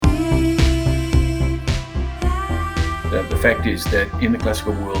The fact is that in the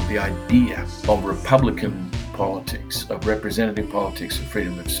classical world, the idea of Republican politics, of representative politics, of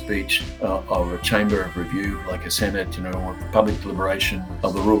freedom of speech, of a chamber of review like a Senate, of public deliberation,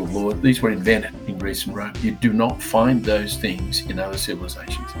 of the rule of law, these were invented in Greece and Rome. You do not find those things in other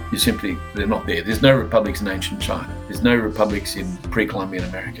civilizations. They're not there. There's no republics in ancient China. There's no republics in pre-Columbian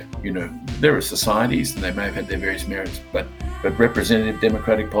America. There are societies and they may have had their various merits, but representative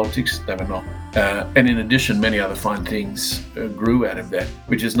democratic politics, they were not. And in addition, many other fine things grew out of that,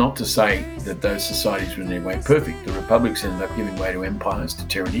 which is not to say that those societies were in any way perfect. The republics ended up giving way to empires, to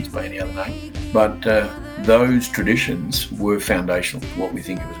tyrannies by any other name. But those traditions were foundational to what we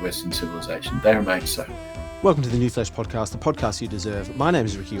think of as Western civilization. They remain so. Welcome to the New Flesh Podcast, the podcast you deserve. My name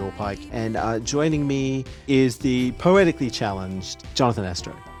is Ricky Allpike, and joining me is poetically challenged Jonathan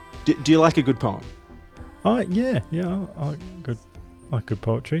Astro. Do you like a good poem? Yeah, I like good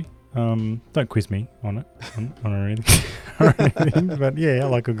poetry. Don't quiz me on it, or anything, but yeah, I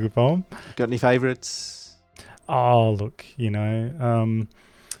like a good poem. Got any favourites? Oh, look, yeah.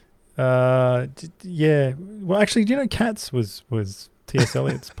 Well, actually, Cats was T.S.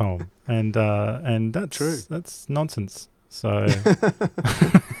 Eliot's poem, and that's true. That's nonsense. So.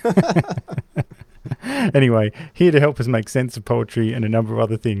 Anyway, here to help us make sense of poetry and a number of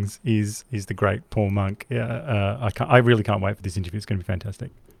other things is the great Paul Monk. I really can't wait for this interview. It's going to be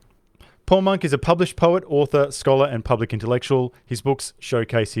fantastic. Paul Monk is a published poet, author, scholar, and public intellectual. His books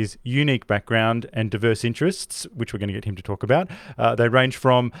showcase his unique background and diverse interests, which we're going to get him to talk about. They range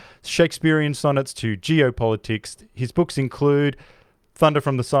from Shakespearean sonnets to geopolitics. His books include Thunder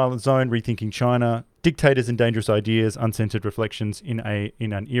from the Silent Zone, Rethinking China, Dictators and Dangerous Ideas, Uncensored Reflections in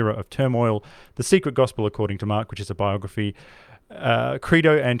an Era of Turmoil, The Secret Gospel According to Mark, which is a biography,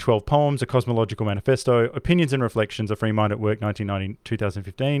 Credo and 12 Poems, A Cosmological Manifesto, Opinions and Reflections, A Free Mind at Work,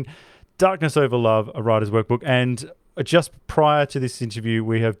 1990-2015, Darkness Over Love, A Writer's Workbook. And just prior to this interview,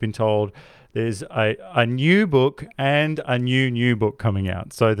 we have been told there's a new book and a new book coming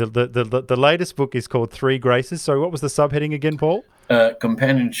out. So the latest book is called Three Graces. So what was the subheading again, Paul?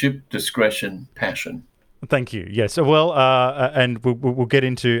 Companionship, discretion, passion. Thank you. Yes. Well, and we'll get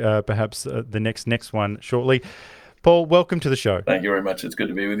into perhaps the next one shortly. Paul, welcome to the show. Thank you very much. It's good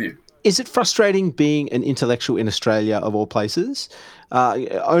to be with you. Is it frustrating being an intellectual in Australia, of all places?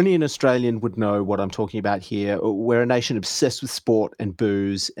 Only an Australian would know what I'm talking about here. We're a nation obsessed with sport and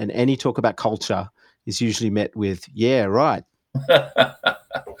booze, and any talk about culture is usually met with, yeah, right.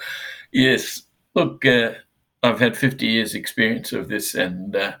 Yes. Look, I've had 50 years experience of this,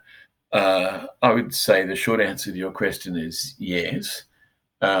 and I would say the short answer to your question is yes.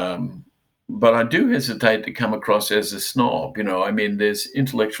 But I do hesitate to come across as a snob. There's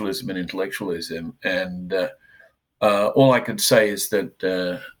intellectualism and intellectualism, and all I could say is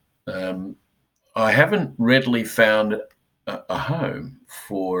that I haven't readily found a home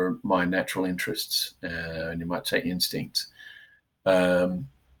for my natural interests, and you might say instincts. And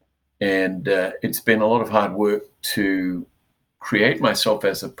it's been a lot of hard work to create myself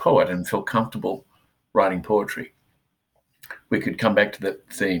as a poet and feel comfortable writing poetry. We could come back to that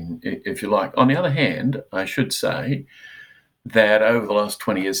theme if you like. On the other hand, I should say that over the last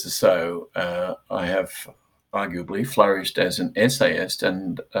 20 years or so, I have arguably flourished as an essayist,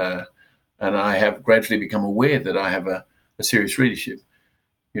 and I have gradually become aware that I have a serious readership,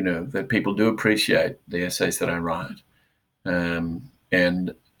 that people do appreciate the essays that I write.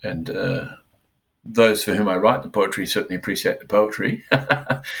 And those for whom I write the poetry certainly appreciate the poetry.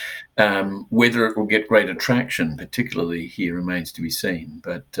 Whether it will get great traction, particularly here, remains to be seen.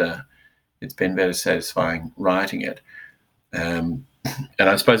 But it's been very satisfying writing it. And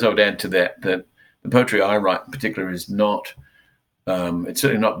I suppose I would add to that the poetry I write in particular is not, it's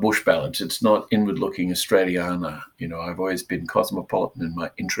certainly not bush ballads. It's not inward-looking Australiana. I've always been cosmopolitan in my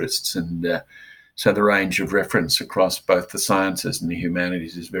interests, and so the range of reference across both the sciences and the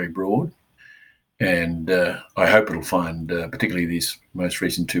humanities is very broad. And I hope it'll find, particularly these most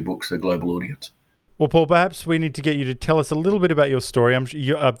recent two books, a global audience. Well, Paul, perhaps we need to get you to tell us a little bit about your story.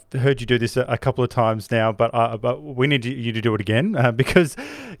 I've heard you do this a couple of times now, but we need you to do it again because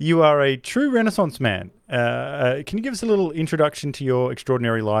you are a true Renaissance man. Can you give us a little introduction to your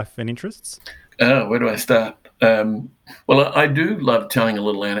extraordinary life and interests? Where do I start? Well, I do love telling a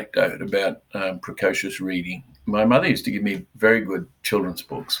little anecdote about precocious reading. My mother used to give me very good children's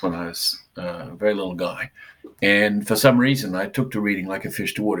books when I was a very little guy. And for some reason, I took to reading like a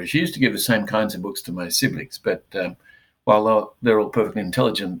fish to water. She used to give the same kinds of books to my siblings, but while they're all perfectly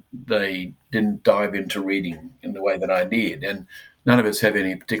intelligent, they didn't dive into reading in the way that I did. And none of us have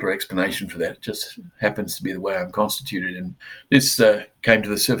any particular explanation for that. It just happens to be the way I'm constituted. And this came to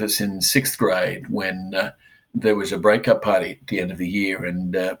the surface in sixth grade when there was a breakup party at the end of the year,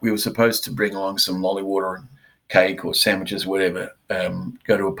 and we were supposed to bring along some lolly water and cake or sandwiches, whatever,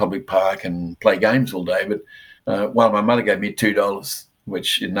 go to a public park and play games all day. But while my mother gave me $2,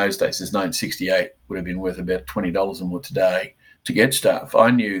 which in those days is 1968, would have been worth about $20 or more today, to get stuff, I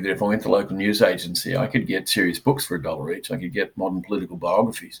knew that if I went to the local news agency, I could get serious books for $1 each. I could get modern political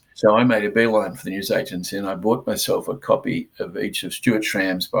biographies. So I made a beeline for the news agency, and I bought myself a copy of each of Stuart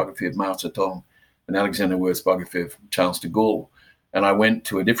Schramm's biography of Mao Zedong and Alexander Worth's biography of Charles de Gaulle. And I went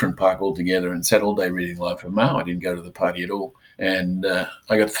to a different park altogether and sat all day reading Life of Mao. I didn't go to the party at all. And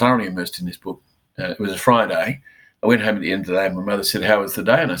I got thoroughly immersed in this book. It was a Friday. I went home at the end of the day, and my mother said, "How was the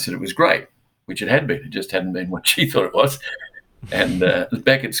day?" And I said, "It was great," which it had been. It just hadn't been what she thought it was. And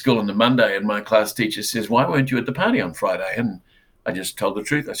back at school on the Monday, and my class teacher says, "Why weren't you at the party on Friday?" And I just told the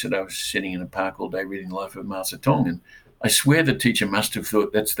truth. I said I was sitting in a park all day reading the Life of Mao Zedong. And I swear the teacher must have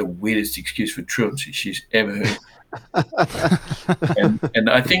thought that's the weirdest excuse for truancy she's ever heard. and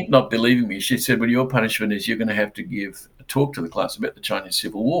I think, not believing me, she said, "Well, your punishment is you're going to have to give a talk to the class about the Chinese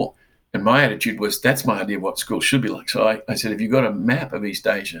Civil War." And my attitude was, that's my idea of what school should be like. So I said, "Have you got a map of East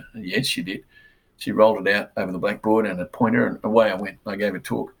Asia?" And yes, she did. She rolled it out over the blackboard and a pointer, and away I went. I gave a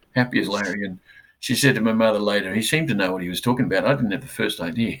talk, happy as Larry. And she said to my mother later, he seemed to know what he was talking about. I didn't have the first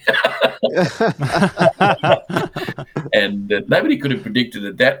idea. And nobody could have predicted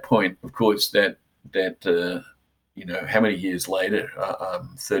at that point, of course, that how many years later,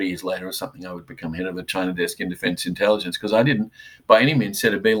 30 years later or something, I would become head of the China desk in Defence Intelligence, because I didn't by any means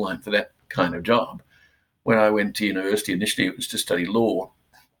set a beeline for that kind of job. When I went to university, initially it was to study law,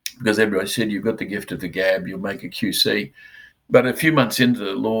 because everybody said, "You've got the gift of the gab, you'll make a QC." But a few months into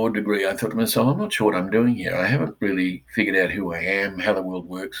the law degree, I thought to myself, I'm not sure what I'm doing here. I haven't really figured out who I am, how the world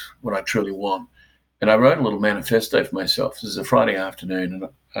works, what I truly want. And I wrote a little manifesto for myself. This is a Friday afternoon,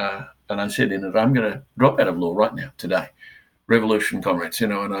 and I said in it, I'm going to drop out of law right now, today. Revolution, comrades,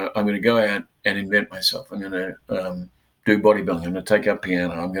 and I'm going to go out and invent myself. I'm going to do bodybuilding. I'm going to take up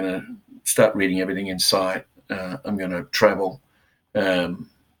piano. I'm going to start reading everything in sight. I'm going to travel and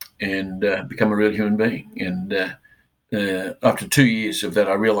become a real human being. And after 2 years of that,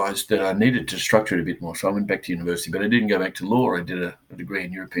 I realized that I needed to structure it a bit more. So I went back to university, but I didn't go back to law. I did a degree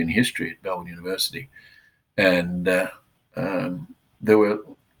in European history at Melbourne University. And there were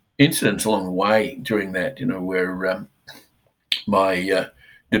incidents along the way during that, where my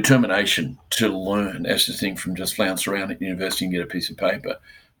determination to learn, as the thing from just flounce around at university and get a piece of paper,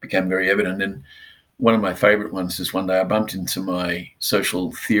 became very evident. And one of my favorite ones is one day I bumped into my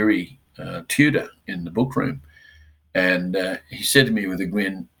social theory tutor in the book room. And he said to me with a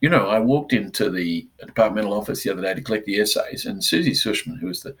grin, I walked into the departmental office the other day to collect the essays, and Susie Sushman, who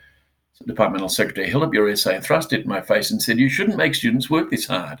was the departmental secretary, held up your essay and thrust it in my face and said, "You shouldn't make students work this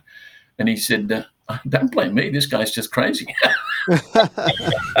hard." And he said, "Don't blame me, this guy's just crazy."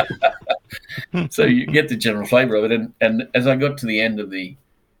 So you get the general flavour of it. And as I got to the end of the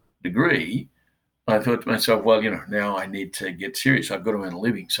degree, I thought to myself, well, now I need to get serious. I've got to earn a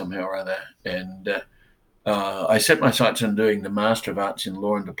living somehow or other. And I set my sights on doing the Master of Arts in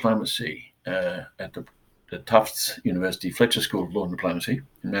Law and Diplomacy at the Tufts University Fletcher School of Law and Diplomacy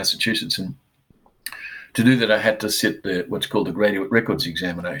in Massachusetts. And to do that, I had to sit what's called the Graduate Records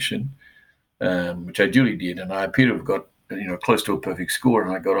Examination, which I duly did. And I appear to have got close to a perfect score,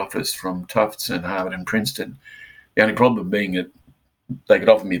 and I got offers from Tufts and Harvard and Princeton. The only problem being that they could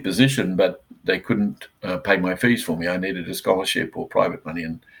offer me a position, but they couldn't pay my fees for me. I needed a scholarship or private money,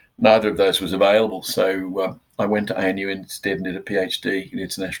 and neither of those was available. So I went to ANU instead and did a PhD in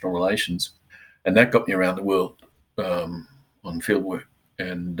international relations. And that got me around the world on fieldwork.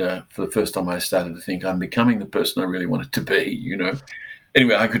 And for the first time, I started to think I'm becoming the person I really wanted to be,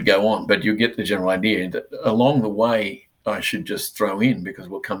 Anyway, I could go on, but you get the general idea that along the way, I should just throw in, because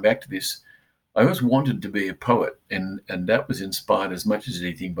we'll come back to this, I always wanted to be a poet. And that was inspired as much as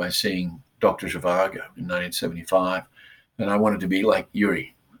anything by seeing Dr. Zhivago in 1975. And I wanted to be like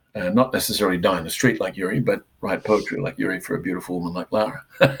Yuri. Not necessarily die in the street like Yuri, but write poetry like Yuri for a beautiful woman like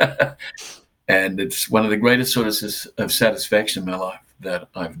Lara. And it's one of the greatest sources of satisfaction in my life that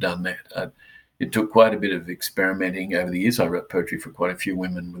I've done that. It took quite a bit of experimenting over the years. I wrote poetry for quite a few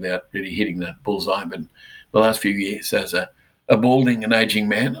women without really hitting that bullseye. But the last few years, as a balding and aging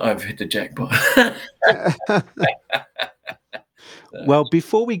man, I've hit the jackpot. Well,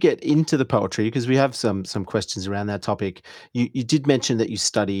 before we get into the poetry, because we have some questions around that topic, you did mention that you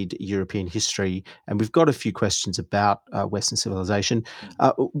studied European history, and we've got a few questions about Western civilization.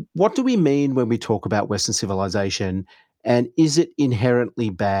 What do we mean when we talk about Western civilization, and is it inherently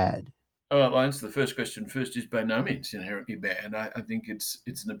bad? I'll answer the first question first. Is by no means inherently bad. I think it's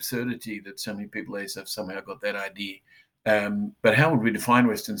an absurdity that so many people have somehow got that idea. But how would we define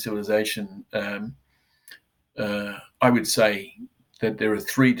Western civilization? I would say that there are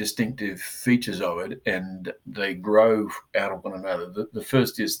three distinctive features of it, and they grow out of one another. The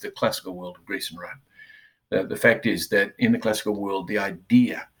first is the classical world of Greece and Rome. The fact is that in the classical world, the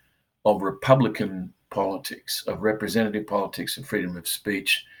idea of republican politics, of representative politics, of freedom of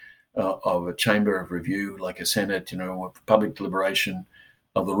speech, of a chamber of review like a Senate, of public deliberation,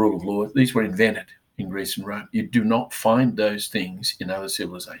 of the rule of law, these were invented in Greece and Rome. You do not find those things in other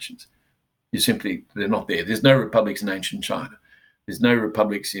civilizations. They're not there. There's no republics in ancient China. There's no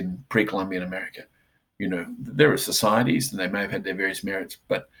republics in pre-Columbian America. There are societies, and they may have had their various merits,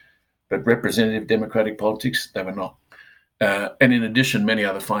 but representative democratic politics, they were not. And in addition, many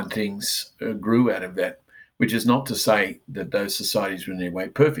other fine things grew out of that, which is not to say that those societies were in any way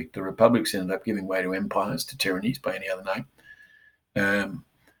perfect. The republics ended up giving way to empires, to tyrannies by any other name.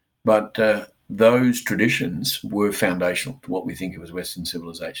 But those traditions were foundational to what we think of as Western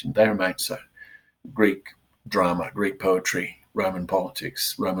civilization. They remain so. Greek drama, Greek poetry, Roman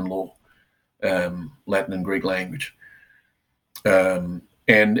politics, Roman law, Latin and Greek language. And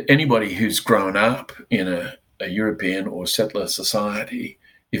anybody who's grown up in a European or settler society,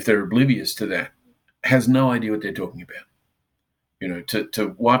 if they're oblivious to that, has no idea what they're talking about.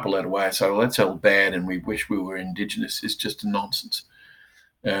 To wipe all that away and say, well, that's all bad and we wish we were indigenous is just a nonsense.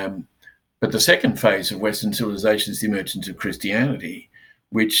 But the second phase of Western civilization is the emergence of Christianity,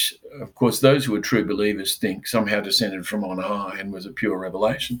 which, of course, those who are true believers think somehow descended from on high and was a pure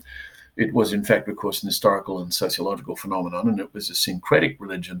revelation. It was, in fact, of course, an historical and sociological phenomenon, and it was a syncretic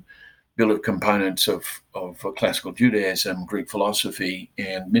religion built of components of classical Judaism, Greek philosophy,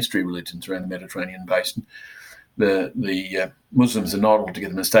 and mystery religions around the Mediterranean basin. The Muslims are not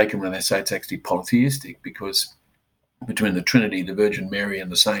altogether mistaken when they say it's actually polytheistic, because between the Trinity, the Virgin Mary,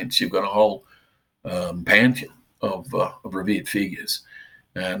 and the saints, you've got a whole pantheon of revered figures,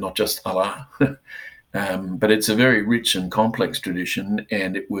 not just Allah. But it's a very rich and complex tradition,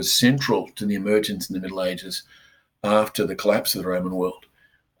 and it was central to the emergence in the Middle Ages after the collapse of the Roman world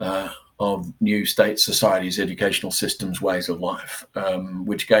of new state societies, educational systems, ways of life,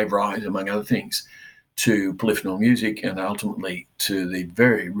 which gave rise, among other things, to polyphonal music and ultimately to the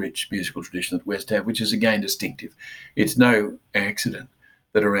very rich musical tradition that the West have, which is again distinctive. It's no accident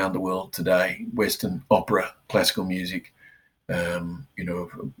that around the world today, Western opera, classical music,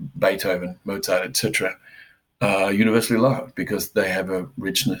 Beethoven, Mozart, etc., are universally loved because they have a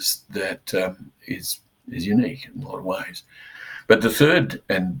richness that is unique in a lot of ways. But the third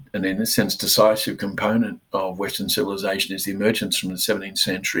and in a sense decisive component of Western civilization is the emergence from the 17th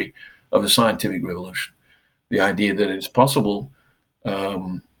century of a scientific revolution. The idea that it's possible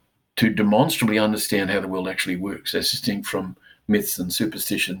to demonstrably understand how the world actually works, as distinct from myths and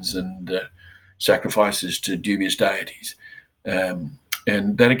superstitions and sacrifices to dubious deities. And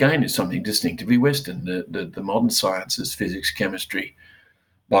that again is something distinctively Western. The modern sciences, physics, chemistry,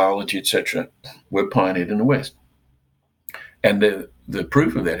 biology, etc., were pioneered in the West. And the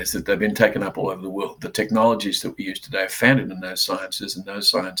proof of that is that they've been taken up all over the world. The technologies that we use today are founded in those sciences, and those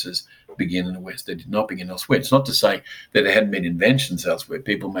sciences begin in the West. They did not begin elsewhere. It's not to say that there hadn't been inventions elsewhere.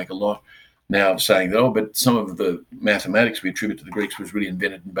 People make a lot now of saying that, but some of the mathematics we attribute to the Greeks was really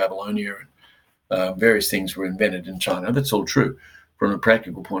invented in Babylonia, and various things were invented in China. That's all true from a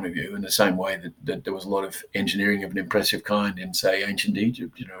practical point of view, in the same way that there was a lot of engineering of an impressive kind in, say, ancient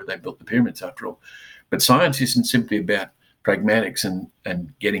Egypt. They built the pyramids after all. But science isn't simply about pragmatics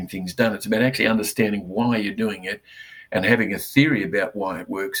and getting things done. It's about actually understanding why you're doing it and having a theory about why it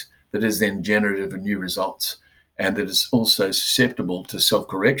works that is then generative of new results, and that is also susceptible to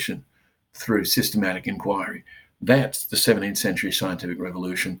self-correction through systematic inquiry. That's the 17th century scientific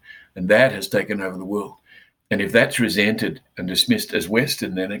revolution, and that has taken over the world. And if that's resented and dismissed as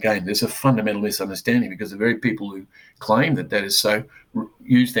Western, then again, there's a fundamental misunderstanding, because the very people who claim that is so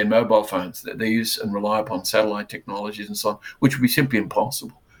use their mobile phones, that they use and rely upon satellite technologies and so on, which would be simply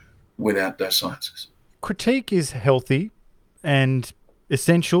impossible without those sciences. Critique is healthy and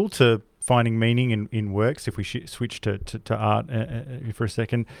essential to finding meaning in works, if we switch to art for a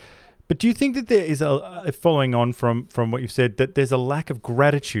second. But do you think that there is following on from what you've said, that there's a lack of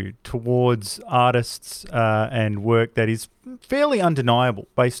gratitude towards artists and work that is fairly undeniable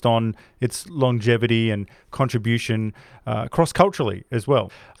based on its longevity and contribution cross-culturally as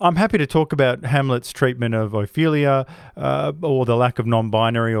well? I'm happy to talk about Hamlet's treatment of Ophelia or the lack of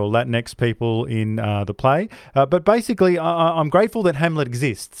non-binary or Latinx people in the play. But basically, I'm grateful that Hamlet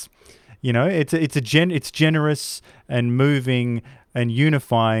exists. It's generous and moving and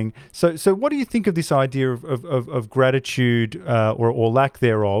unifying. So what do you think of this idea of gratitude or lack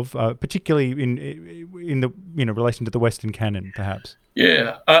thereof, particularly in the relation to the Western canon, perhaps?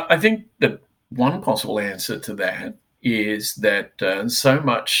 Yeah, I think that one possible answer to that is that so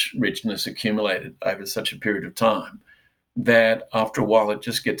much richness accumulated over such a period of time that after a while it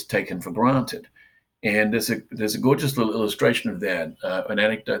just gets taken for granted. And there's a gorgeous little illustration of that, an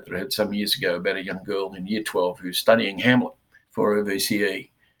anecdote that I heard some years ago about a young girl in year 12 who's studying Hamlet for her VCE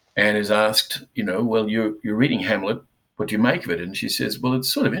and is asked, well, you're reading Hamlet, what do you make of it? And she says, well,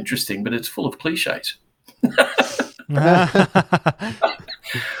 it's sort of interesting, but it's full of cliches.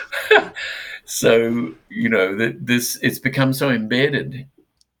 So, it's become so embedded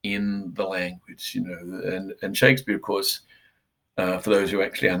in the language, and Shakespeare, of course, for those who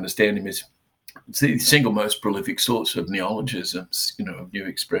actually understand him, is the single most prolific source of neologisms, of new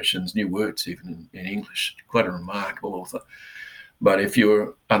expressions, new words, even in English. Quite a remarkable author. But if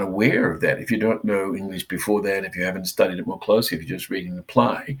you're unaware of that, if you don't know English before that, if you haven't studied it more closely, if you're just reading the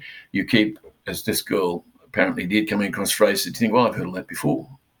play, you keep, as this girl apparently did, coming across phrases, you think, well, I've heard of that before.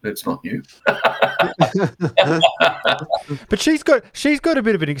 That's not new. But she's got a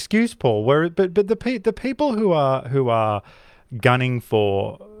bit of an excuse, Paul. But the people who are gunning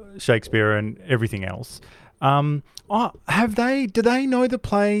for Shakespeare and everything else, do they know the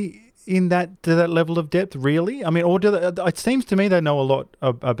play to that level of depth, really? I mean, or it seems to me they know a lot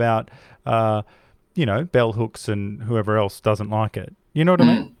about bell hooks and whoever else doesn't like it. You know what I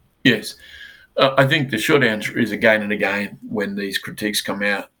mean? Yes. I think the short answer is, again and again, when these critiques come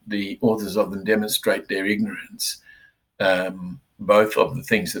out, the authors of them demonstrate their ignorance, both of the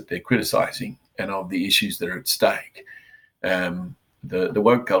things that they're criticising and of the issues that are at stake. The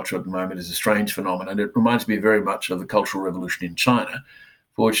woke culture at the moment is a strange phenomenon. It reminds me very much of the Cultural Revolution in China.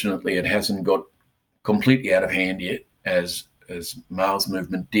 Fortunately, it hasn't got completely out of hand yet, as Mao's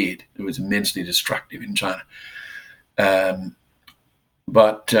movement did. It was immensely destructive in China.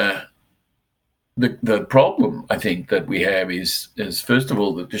 But the problem, I think, that we have is first of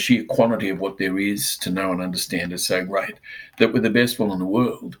all, that the sheer quantity of what there is to know and understand is so great that with the best will in the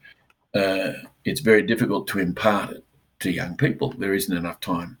world, it's very difficult to impart it to young people. There isn't enough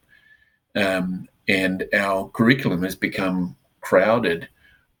time. And our curriculum has become crowded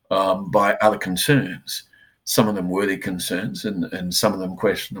by other concerns, some of them worthy concerns and some of them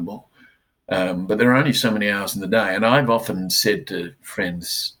questionable. But there are only so many hours in the day. And I've often said to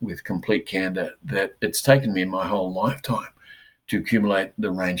friends with complete candor that it's taken me my whole lifetime to accumulate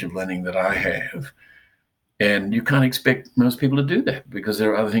the range of learning that I have. And you can't expect most people to do that because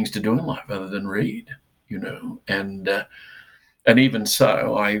there are other things to do in life other than read, And even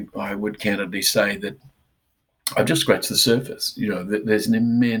so, I would candidly say that I've just scratched the surface. There's an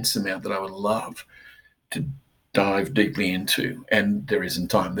immense amount that I would love to dive deeply into, and there isn't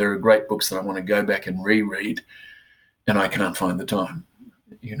time. There are great books that I want to go back and reread, and I can't find the time,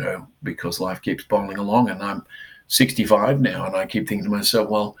 because life keeps bottling along, and I'm 65 now, and I keep thinking to myself,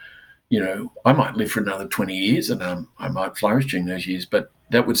 well, I might live for another 20 years, and I might flourish during those years, but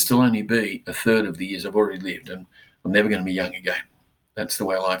that would still only be a third of the years I've already lived, and I'm never going to be young again. That's the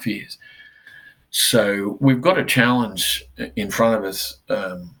way life is. So we've got a challenge in front of us,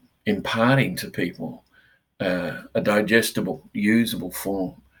 imparting to people a digestible, usable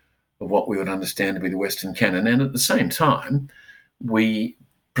form of what we would understand to be the Western canon. And at the same time, we,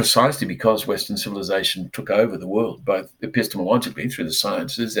 precisely because Western civilization took over the world, both epistemologically through the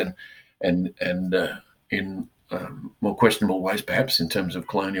sciences and in more questionable ways, perhaps in terms of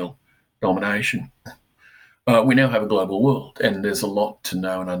colonial domination, we now have a global world, and there's a lot to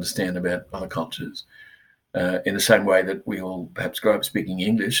know and understand about other cultures. In the same way that we all perhaps grow up speaking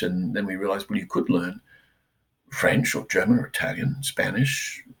English, and then we realize, well, you could learn French or German or Italian,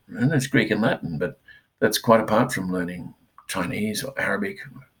 Spanish, and there's Greek and Latin, but that's quite apart from learning Chinese or Arabic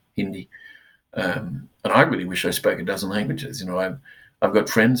or Hindi. And I really wish I spoke a dozen languages. I've got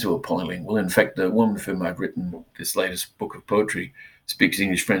friends who are polylingual. In fact, the woman for whom I've written this latest book of poetry speaks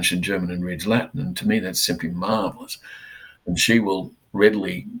English, French, and German and reads Latin. And to me, that's simply marvelous. And she will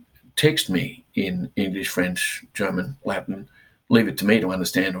readily text me in English, French, German, Latin, leave it to me to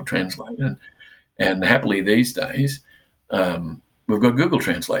understand or translate. And happily these days, we've got Google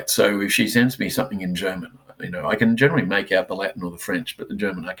Translate. So if she sends me something in German, I can generally make out the Latin or the French, but the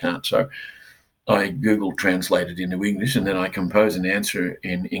German I can't. So I Google Translate it into English, and then I compose an answer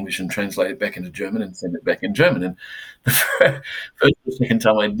in English and translate it back into German and send it back in German. And the first or second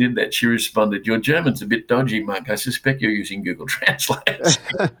time I did that, she responded, "Your German's a bit dodgy, Mike. I suspect you're using Google Translate."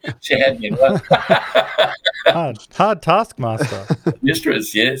 She had me right. Hard taskmaster.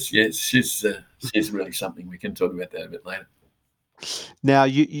 Mistress, yes. She's really something. We can talk about that a bit later. Now,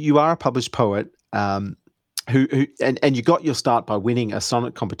 you are a published poet. And you got your start by winning a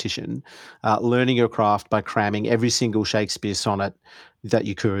sonnet competition, learning your craft by cramming every single Shakespeare sonnet that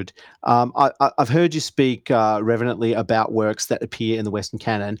you could. I've heard you speak reverently about works that appear in the Western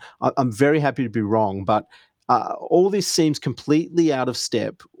canon. I'm very happy to be wrong, but all this seems completely out of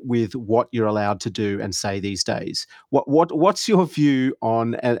step with what you're allowed to do and say these days. What's your view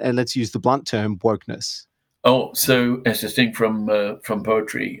on, and let's use the blunt term, wokeness? Oh, so as distinct from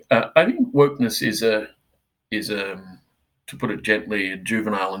poetry, I think wokeness is a to put it gently, a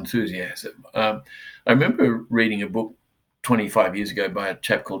juvenile enthusiasm. I remember reading a book 25 years ago by a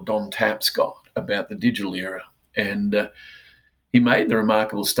chap called Don Tapscott about the digital era, and he made the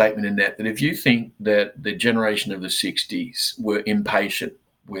remarkable statement in that if you think that the generation of the 60s were impatient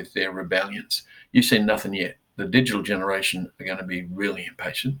with their rebellions, you've seen nothing yet. The digital generation are going to be really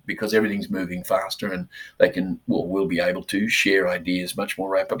impatient because everything's moving faster and they will be able to share ideas much more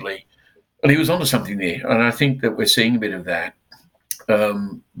rapidly. And he was onto something there. And I think that we're seeing a bit of that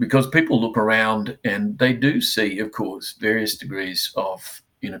because people look around and they do see, of course, various degrees of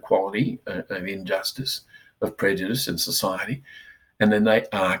inequality, of injustice, of prejudice in society. And then they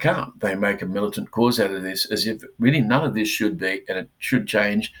arc up. They make a militant cause out of this as if really none of this should be, and it should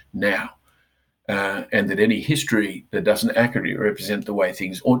change now. And that any history that doesn't accurately represent the way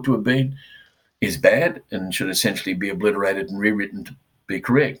things ought to have been is bad and should essentially be obliterated and rewritten to be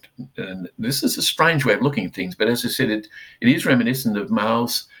correct. And this is a strange way of looking at things, but as I said, it is reminiscent of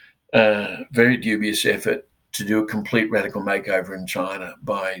Mao's very dubious effort to do a complete radical makeover in China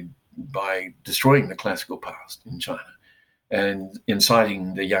by destroying the classical past in China and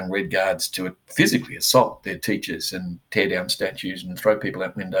inciting the young Red Guards to physically assault their teachers and tear down statues and throw people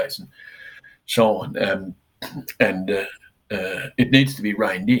out windows and so on. It needs to be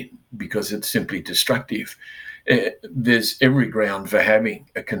reined in because it's simply destructive. There's every ground for having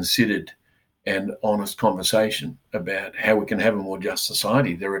a considered and honest conversation about how we can have a more just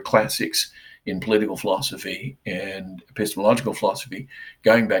society. There are classics in political philosophy and epistemological philosophy,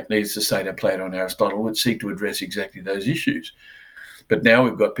 going back, needs to say, to Plato and Aristotle, which seek to address exactly those issues. But now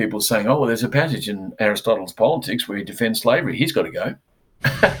we've got people saying, oh, well, there's a passage in Aristotle's Politics where he defends slavery. He's got to go.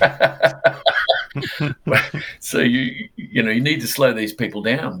 So you need to slow these people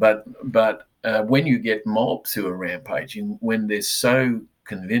down. But when you get mobs who are rampaging, when they're so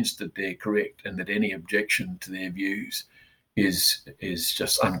convinced that they're correct and that any objection to their views is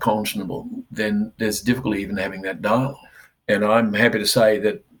just unconscionable, then there's difficulty even having that dialogue. And I'm happy to say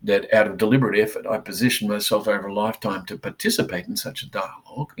that out of deliberate effort, I positioned myself over a lifetime to participate in such a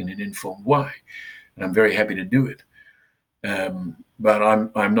dialogue in an informed way. And I'm very happy to do it. But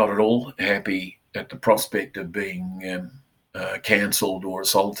I'm not at all happy at the prospect of being cancelled or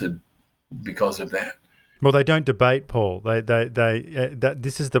assaulted because of that. Well, they don't debate, Paul.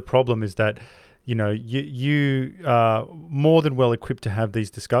 This is the problem, is that you are more than well equipped to have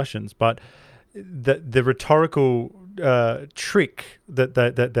these discussions, but the rhetorical trick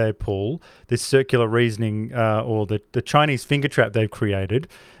that they pull, this circular reasoning or the Chinese finger trap they've created,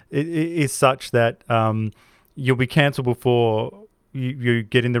 is such that you'll be cancelled before you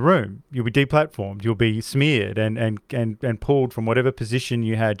get in the room. You'll be deplatformed. You'll be smeared and pulled from whatever position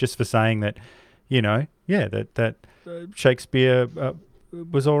you had just for saying that, that Shakespeare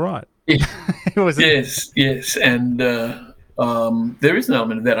was all right. Yes, and there is an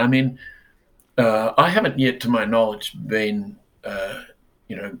element of that. I mean, I haven't yet, to my knowledge, been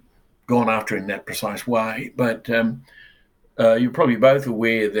gone after in that precise way, but you're probably both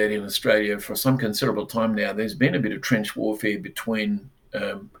aware that in Australia for some considerable time now there's been a bit of trench warfare between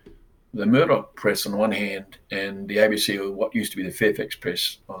the Murdoch press on one hand and the ABC, or what used to be the Fairfax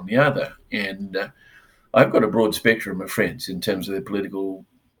press, on the other. And I've got a broad spectrum of friends in terms of their political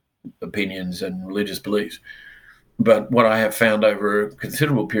opinions and religious beliefs. But what I have found over a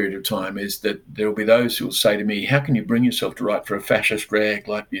considerable period of time is that there will be those who will say to me, how can you bring yourself to write for a fascist rag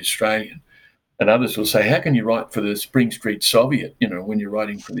like The Australian? And others will say, how can you write for the Spring Street Soviet, when you're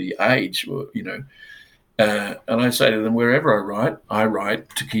writing for The Age, and I say to them, wherever I write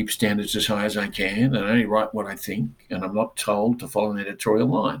to keep standards as high as I can, and I only write what I think, and I'm not told to follow an editorial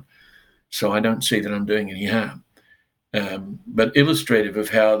line. So I don't see that I'm doing any harm. But illustrative of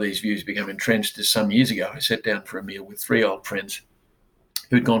how these views become entrenched is some years ago, I sat down for a meal with 3 old friends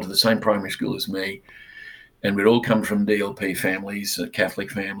who'd gone to the same primary school as me, and we'd all come from DLP families,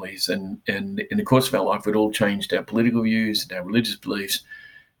 Catholic families, and in the course of our life, we'd all changed our political views and our religious beliefs,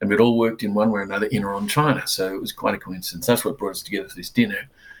 and we'd all worked in one way or another in or on China. So it was quite a coincidence. That's what brought us together for this dinner.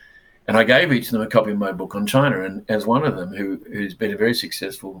 And I gave each of them a copy of my book on China, and as one of them who's been a very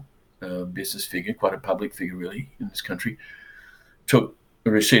successful business figure, quite a public figure really in this country, took a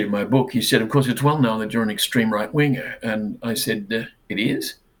receipt of my book, he said, "Of course, it's well known that you're an extreme right-winger." And I said, "It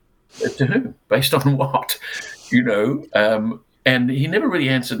is? To whom? Based on what?" And he never really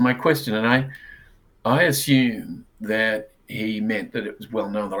answered my question. And I assume that he meant that it was well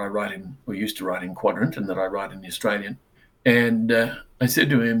known that I used to write in Quadrant, and that I write in The Australian. And I said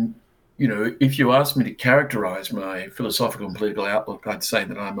to him, if you asked me to characterise my philosophical and political outlook, I'd say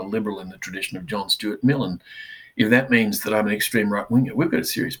that I'm a liberal in the tradition of John Stuart Mill. And if that means that I'm an extreme right-winger, we've got a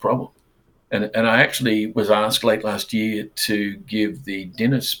serious problem. And I actually was asked late last year to give the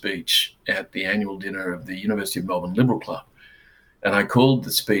dinner speech at the annual dinner of the University of Melbourne Liberal Club. And I called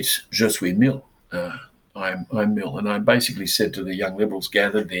the speech Je suis Mill. I'm Mill. And I basically said to the young Liberals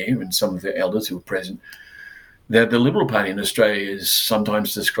gathered there, and some of the elders who were present, that the Liberal Party in Australia is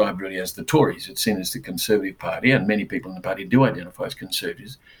sometimes described really as the Tories. It's seen as the Conservative Party, and many people in the party do identify as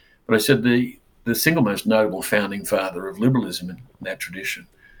Conservatives. But I said the single most notable founding father of liberalism in that tradition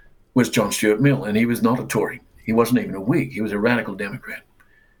was John Stuart Mill, and he was not a Tory. He wasn't even a Whig. He was a radical Democrat.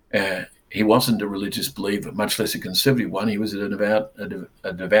 He wasn't a religious believer, much less a conservative one. He was a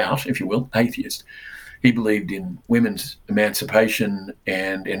devout, if you will, atheist. He believed in women's emancipation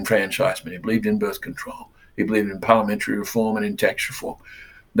and enfranchisement. He believed in birth control. He believed in parliamentary reform and in tax reform.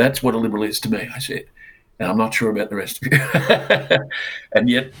 That's what a liberal is to me, I said. And I'm not sure about the rest of you. And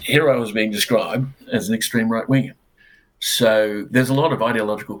yet here I was being described as an extreme right-winger. So there's a lot of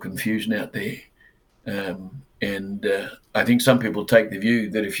ideological confusion out there. I think some people take the view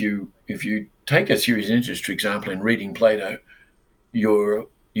that if you take a serious interest, for example, in reading Plato,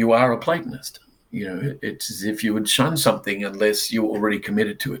 you are a Platonist. It's as if you would shun something unless you're already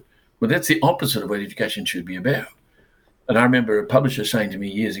committed to it. Well, that's the opposite of what education should be about. And I remember a publisher saying to me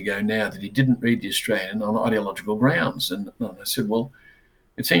years ago now that he didn't read The Australian on ideological grounds. And I said, well,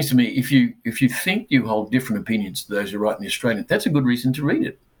 it seems to me if you think you hold different opinions to those who write in The Australian, that's a good reason to read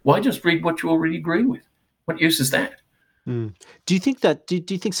it. Why just read what you already agree with? What use is that? Do you think that? Do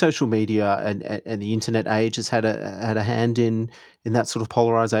you think social media and the internet age has had a hand in that sort of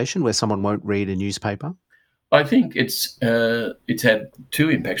polarization, where someone won't read a newspaper? I think it's had two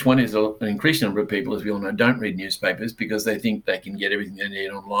impacts. One is an increasing number of people, as we all know, don't read newspapers because they think they can get everything they need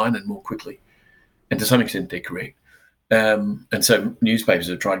online and more quickly. And to some extent, they're correct. And so newspapers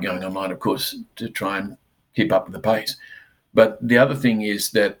have tried going online, of course, to try and keep up with the pace. But the other thing is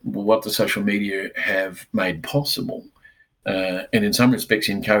that what the social media have made possible, and in some respects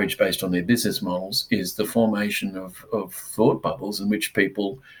encouraged based on their business models, is the formation of thought bubbles in which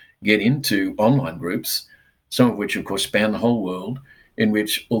people get into online groups, some of which, of course, span the whole world, in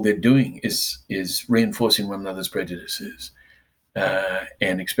which all they're doing is reinforcing one another's prejudices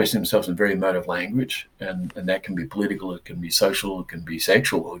and expressing themselves in very emotive language. And that can be political, it can be social, it can be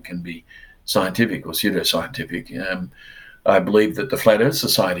sexual, it can be scientific or pseudoscientific. I believe that the Flat Earth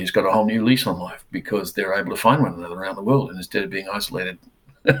Society has got a whole new lease on life because they're able to find one another around the world, and instead of being isolated,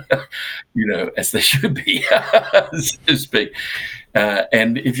 as they should be, so to speak.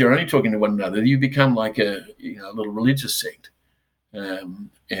 And if you're only talking to one another, you become like a little religious sect.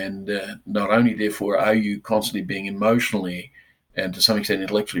 And not only, therefore, are you constantly being emotionally and to some extent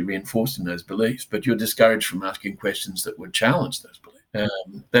intellectually reinforced in those beliefs, but you're discouraged from asking questions that would challenge those beliefs.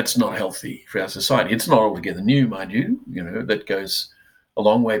 That's not healthy for our society. It's not altogether new, mind you. That goes a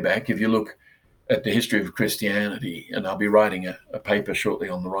long way back. If you look at the history of Christianity, and I'll be writing a paper shortly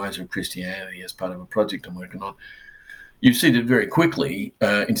on the rise of Christianity as part of a project I'm working on, you see that very quickly,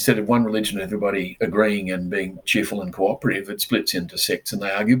 instead of one religion, everybody agreeing and being cheerful and cooperative, it splits into sects and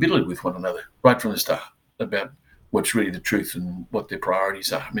they argue bitterly with one another right from the start about what's really the truth and what their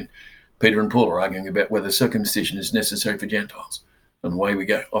priorities are. I mean, Peter and Paul are arguing about whether circumcision is necessary for Gentiles. And away we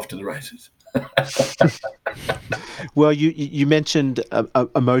go, off to the races. Well, you mentioned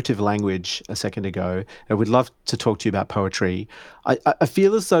emotive language a second ago. I would love to talk to you about poetry. I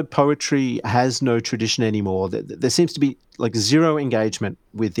feel as though poetry has no tradition anymore. There seems to be like zero engagement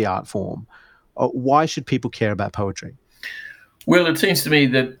with the art form. Why should people care about poetry? Well, it seems to me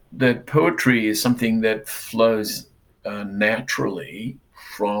that poetry is something that flows naturally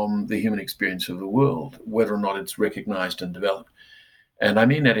from the human experience of the world, whether or not it's recognized and developed. And I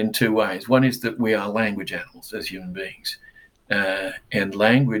mean that in two ways. One is that we are language animals as human beings. And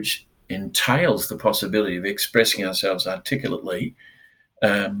language entails the possibility of expressing ourselves articulately.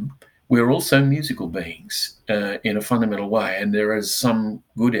 We're also musical beings in a fundamental way. And there is some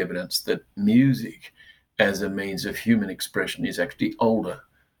good evidence that music as a means of human expression is actually older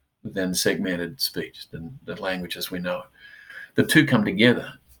than segmented speech, than language as we know it. The two come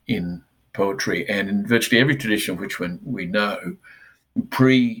together in poetry, and in virtually every tradition of which we know,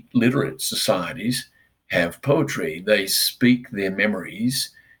 pre-literate societies have poetry. They speak their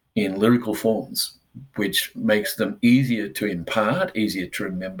memories in lyrical forms, which makes them easier to impart, easier to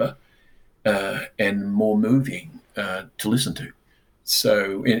remember, and more moving to listen to.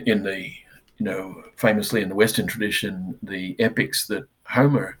 So in the, famously in the Western tradition, the epics that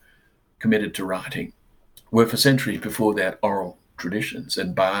Homer committed to writing were for centuries before that oral traditions,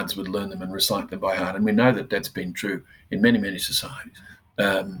 and bards would learn them and recite them by heart. And we know that that's been true in many, many societies.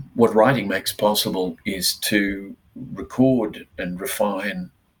 What writing makes possible is to record and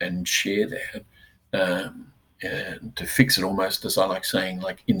refine and share that, and to fix it almost, as I like saying,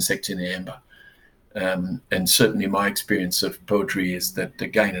 like insects in amber. And certainly my experience of poetry is that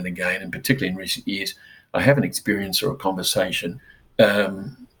again and again, and particularly in recent years, I have an experience or a conversation,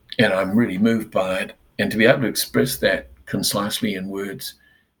 and I'm really moved by it. And to be able to express that concisely in words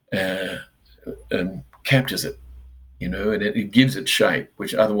captures it, and it gives it shape,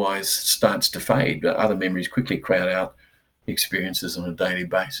 which otherwise starts to fade. But other memories quickly crowd out experiences on a daily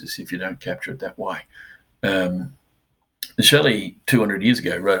basis if you don't capture it that way. Shelley, 200 years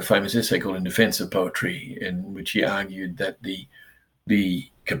ago, wrote a famous essay called In Defense of Poetry, in which he argued that the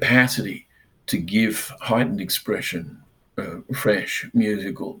capacity to give heightened expression, fresh,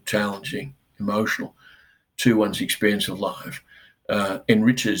 musical, challenging, emotional, to one's experience of life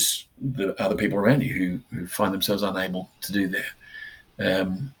enriches the other people around you who find themselves unable to do that.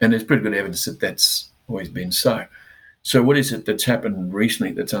 And there's pretty good evidence that that's always been so. So what is it that's happened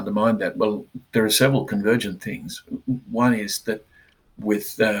recently that's undermined that? Well, there are several convergent things. One is that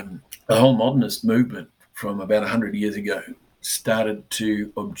with the whole modernist movement from about 100 years ago started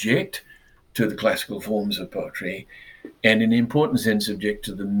to object to the classical forms of poetry, and in an important sense object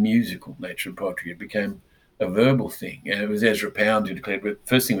to the musical nature of poetry. It became a verbal thing. And it was Ezra Pound who declared, the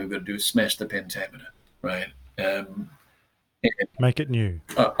first thing we've got to do is smash the pentameter, right? Make it new.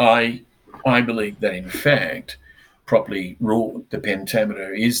 I believe that, in fact, properly wrought, the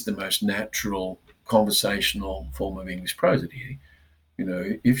pentameter is the most natural conversational form of English prosody.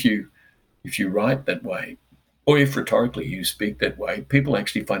 If you write that way, or if rhetorically you speak that way, people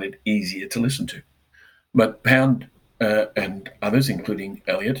actually find it easier to listen to. But Pound and others, including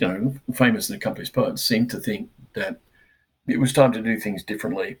Eliot, famous and accomplished poets, seem to think that it was time to do things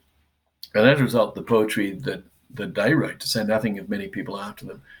differently. And as a result, the poetry that they wrote, to say nothing of many people after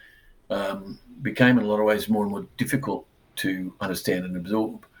them, became in a lot of ways more and more difficult to understand and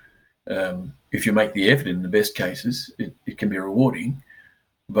absorb. If you make the effort in the best cases, it can be rewarding.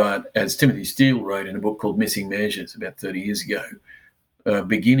 But as Timothy Steele wrote in a book called Missing Measures about 30 years ago,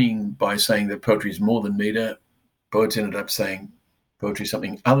 beginning by saying that poetry is more than metre, poets ended up saying poetry is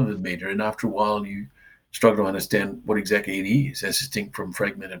something other than metre. And after a while, you struggle to understand what exactly it is, as distinct from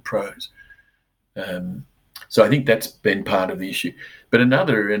fragmented prose. So I think that's been part of the issue. But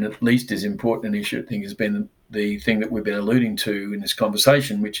another, and at least as important an issue, I think, has been the thing that we've been alluding to in this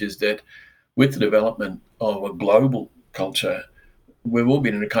conversation, which is that with the development of a global culture, we've all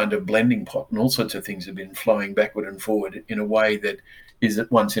been in a kind of blending pot, and all sorts of things have been flowing backward and forward in a way that is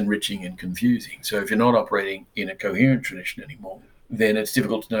at once enriching and confusing. So if you're not operating in a coherent tradition anymore, then it's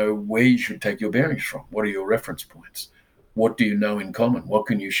difficult to know where you should take your bearings from. What are your reference points? What do you know in common? What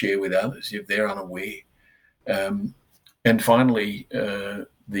can you share with others if they're unaware? And finally,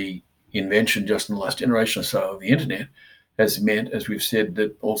 the invention just in the last generation or so of the internet has meant, as we've said,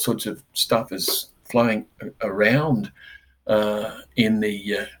 that all sorts of stuff is flowing around in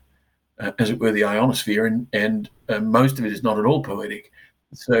the, as it were, the ionosphere, and most of it is not at all poetic.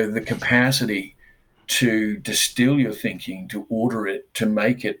 So the capacity to distill your thinking, to order it, to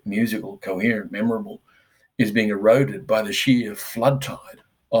make it musical, coherent, memorable, is being eroded by the sheer flood tide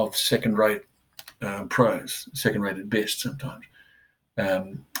of second-rate prose, second-rate at best sometimes.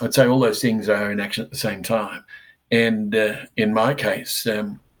 I'd say all those things are in action at the same time. And in my case,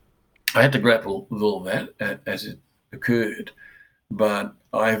 I had to grapple with all of that as it occurred. But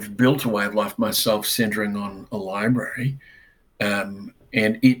I've built a way of life myself centering on a library,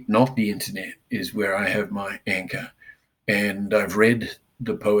 and it, not the internet, is where I have my anchor. And I've read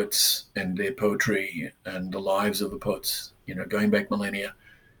the poets and their poetry and the lives of the poets, going back millennia,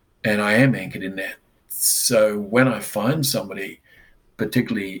 and I am anchored in that. So when I find somebody,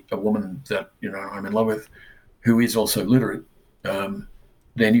 particularly a woman that I'm in love with, who is also literate,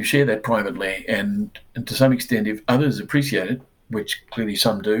 then you share that privately, and to some extent, if others appreciate it, which clearly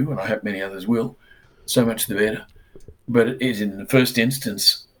some do, and I hope many others will, so much the better. But it is, in the first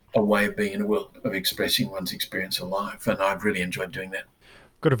instance, a way of being in a world, of expressing one's experience of life, and I've really enjoyed doing that.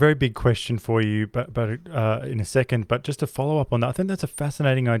 Got a very big question for you, but in a second. But just to follow up on that, I think that's a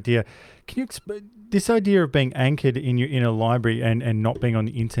fascinating idea. Can you this idea of being anchored in a library and not being on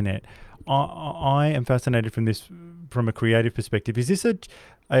the internet? I am fascinated from a creative perspective. Is this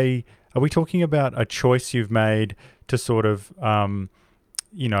are we talking about a choice you've made to sort of go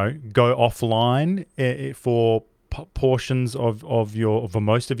offline for portions of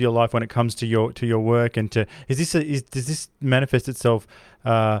most of your life when it comes to your work, and does this manifest itself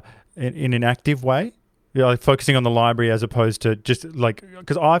in an active way? Like focusing on the library as opposed to just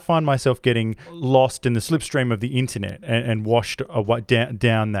because I find myself getting lost in the slipstream of the internet and washed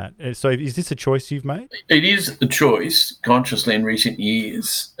down that. So is this a choice you've made? It is a choice consciously in recent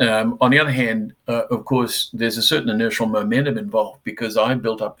years. On the other hand, of course, there's a certain inertial momentum involved because I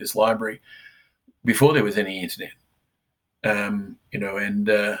built up this library before there was any internet. I've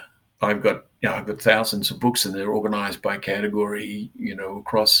got thousands of books and they're organized by category,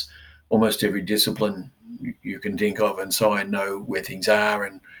 across almost every discipline you can think of, and so I know where things are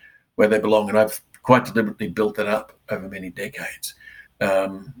and where they belong, and I've quite deliberately built that up over many decades.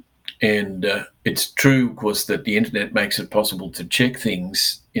 It's true, of course, that the internet makes it possible to check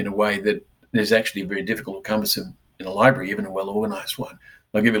things in a way that is actually very difficult or cumbersome in a library, even a well-organized one.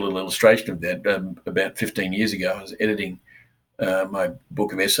 I'll give you a little illustration of that. About 15 years ago, I was editing my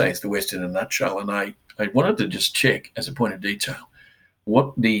book of essays, The West in a Nutshell, and I wanted to just check, as a point of detail,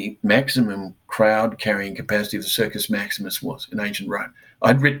 what the maximum crowd carrying capacity of the Circus Maximus was in ancient Rome.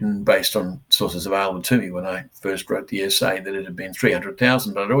 I'd written, based on sources available to me when I first wrote the essay, that it had been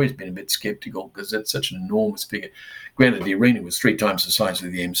 300,000, but I'd always been a bit skeptical because that's such an enormous figure. Granted, the arena was 3 times the size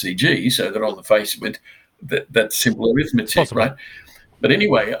of the MCG, so that on the face of it, that's simple arithmetic, right? But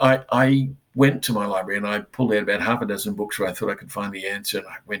anyway, I went to my library and I pulled out about half a dozen books where I thought I could find the answer, and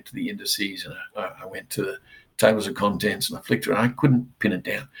I went to the indices and I went to the tables of contents and I flicked through, and I couldn't pin it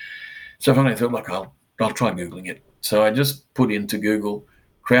down. So finally I thought, I'll try Googling it. So I just put into Google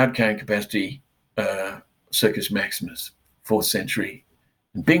crowd carrying capacity Circus Maximus, 4th century,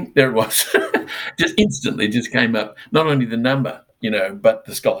 and bing, there it was. Just instantly just came up, not only the number, but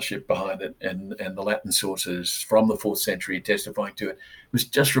the scholarship behind it and the Latin sources from the 4th century testifying to it. It was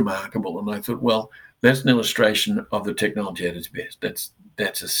just remarkable. And I thought, well, that's an illustration of the technology at its best.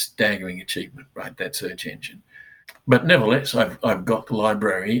 That's a staggering achievement, right? That search engine. But nevertheless, I've got the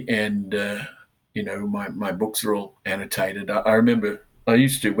library, and my books are all annotated. I remember I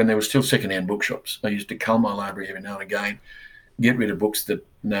used to, when there were still secondhand bookshops, I used to cull my library every now and again, get rid of books that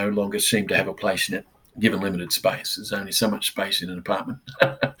no longer seem to have a place in it, given limited space. There's only so much space in an apartment.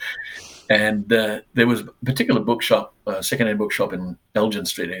 And there was a particular bookshop, secondhand bookshop in Elgin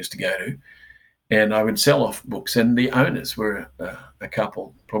Street I used to go to, and I would sell off books, and the owners were a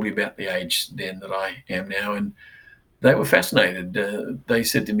couple, probably about the age then that I am now, and they were fascinated. They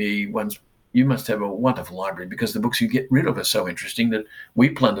said to me once, "You must have a wonderful library because the books you get rid of are so interesting that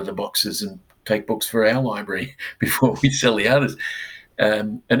we plunder the boxes and take books for our library before we sell the others."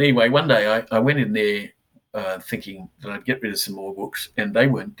 And anyway, one day I went in there thinking that I'd get rid of some more books, and they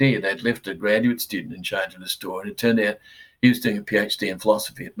weren't there. They'd left a graduate student in charge of the store, and it turned out he was doing a PhD in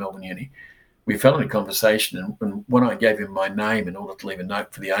philosophy at Melbourne Uni. We fell into conversation, and when I gave him my name in order to leave a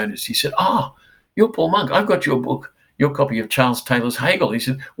note for the owners, he said, "Oh, you're Paul Monk. I've got your book, your copy of Charles Taylor's Hegel." He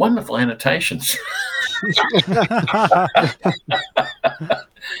said, "Wonderful annotations."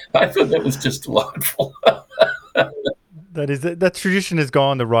 I thought that was just delightful. That tradition has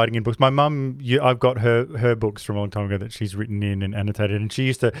gone, the writing in books. My mum, I've got her books from a long time ago that she's written in and annotated, and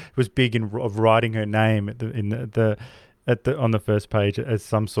she was big of writing her name on the first page as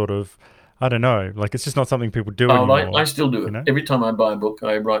some sort of, I don't know, like it's just not something people do anymore. I still do it. Every time I buy a book,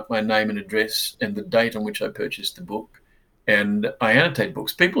 I write my name and address and the date on which I purchased the book, and I annotate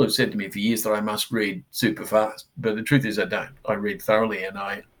books. People have said to me for years that I must read super fast, but the truth is I don't. I read thoroughly, and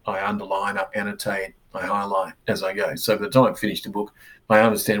I underline, I annotate, I highlight as I go. So by the time I've finished a book, I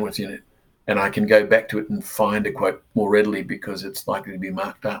understand what's in it, and I can go back to it and find a quote more readily because it's likely to be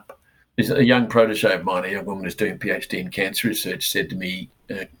marked up. There's a young protege of mine, a young woman who's doing a PhD in cancer research, said to me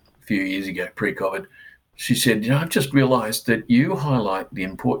a few years ago, pre-COVID, she said, "I've just realised that you highlight the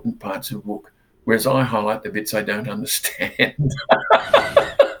important parts of a book, whereas I highlight the bits I don't understand."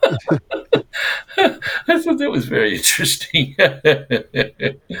 I thought that was very interesting.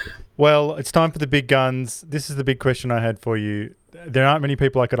 Well, it's time for the big guns. This is the big question I had for you. There aren't many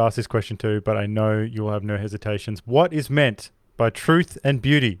people I could ask this question to, but I know you'll have no hesitations. What is meant by truth and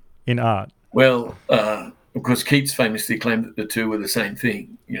beauty in art? Well, of course, Keats famously claimed that the two were the same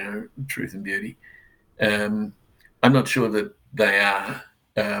thing, truth and beauty. I'm not sure that they are,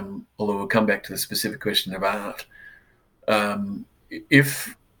 although we'll come back to the specific question of art.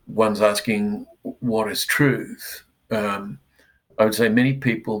 If one's asking what is truth, I would say many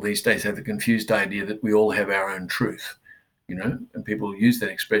people these days have the confused idea that we all have our own truth. and people use that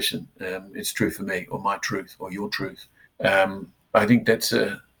expression, it's true for me, or my truth, or your truth. I think that's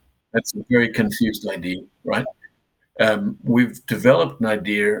a very confused idea, right? We've developed an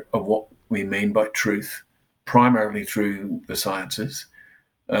idea of what we mean by truth, primarily through the sciences.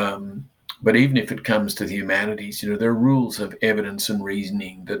 But even if it comes to the humanities, there are rules of evidence and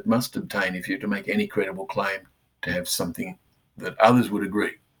reasoning that must obtain if you're to make any credible claim to have something that others would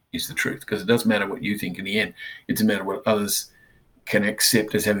agree is the truth. Because it doesn't matter what you think in the end. It's a matter of what others can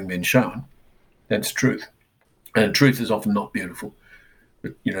accept as having been shown. That's truth. And truth is often not beautiful.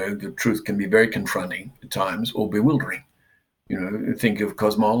 But, the truth can be very confronting at times, or bewildering. Think of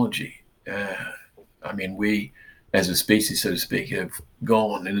cosmology. We, as a species, so to speak, have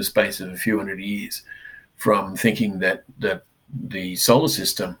gone in the space of a few hundred years from thinking that the solar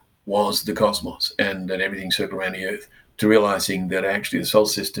system was the cosmos and that everything circled around the Earth, to realizing that actually the solar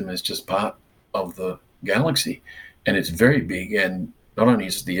system is just part of the galaxy, and it's very big, and not only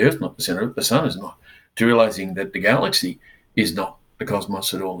is the Earth not the center, the sun is not, to realizing that the galaxy is not the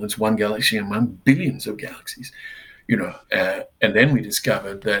cosmos at all. It's one galaxy among billions of galaxies, and then we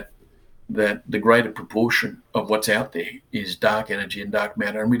discovered that the greater proportion of what's out there is dark energy and dark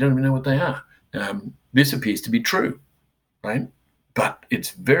matter, and we don't even know what they are. This appears to be true, right? But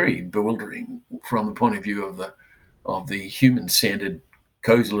it's very bewildering from the point of view of the human-centered,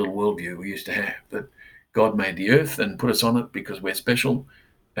 cozy little worldview we used to have, that God made the earth and put us on it because we're special,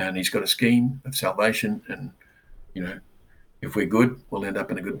 and he's got a scheme of salvation, and, if we're good, we'll end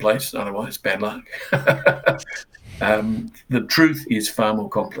up in a good place. Otherwise, bad luck. The truth is far more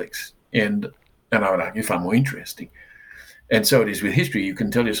complex and I would argue far more interesting. And so it is with history. You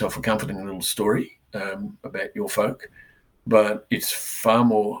can tell yourself a comforting little story about your folk, but it's far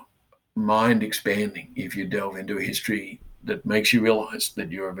more mind-expanding if you delve into a history that makes you realize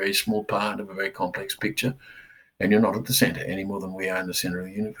that you're a very small part of a very complex picture, and you're not at the center any more than we are in the center of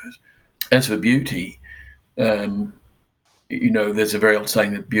the universe. As for beauty, there's a very old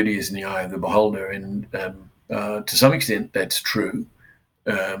saying that beauty is in the eye of the beholder, and to some extent that's true,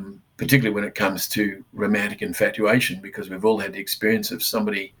 particularly when it comes to romantic infatuation, because we've all had the experience of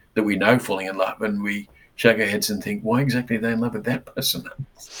somebody that we know falling in love, and we shake our heads and think, why exactly are they in love with that person?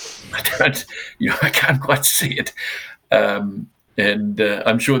 I can't quite see it. And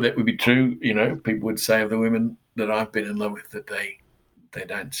I'm sure that would be true. People would say of the women that I've been in love with that they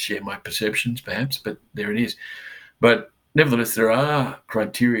don't share my perceptions, perhaps, but there it is. But nevertheless, there are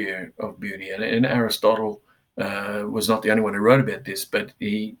criteria of beauty, and Aristotle was not the only one who wrote about this, but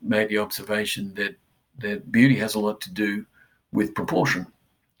he made the observation that beauty has a lot to do with proportion.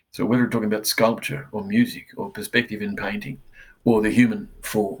 So whether we're talking about sculpture or music or perspective in painting or the human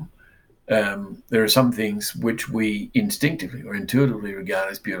form, there are some things which we instinctively or intuitively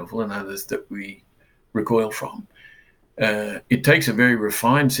regard as beautiful, and others that we recoil from. It takes a very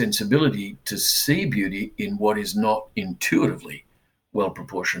refined sensibility to see beauty in what is not intuitively well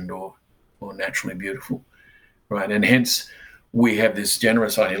proportioned or naturally beautiful, right? And hence we have this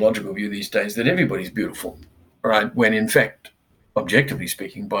generous ideological view these days that everybody's beautiful, right? When in fact, objectively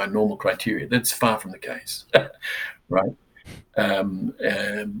speaking, by normal criteria, that's far from the case, right?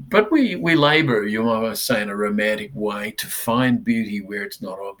 But we labor, you might say, in a romantic way to find beauty where it's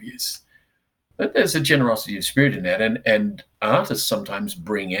not obvious. But there's a generosity of spirit in that, and artists sometimes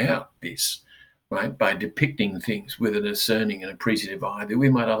bring out this, right, by depicting things with a discerning and appreciative eye that we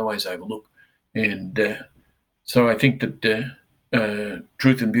might otherwise overlook. And so I think that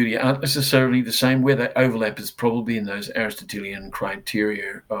truth and beauty aren't necessarily the same. Where they overlap is probably in those Aristotelian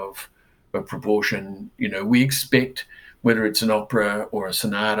criteria of proportion. We expect, whether it's an opera or a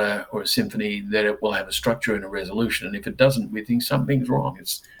sonata or a symphony, that it will have a structure and a resolution. And if it doesn't, we think something's wrong.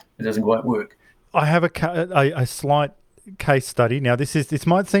 It doesn't quite work. I have a slight case study. Now, this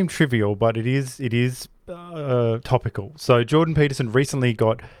might seem trivial, but it is topical. So Jordan Peterson recently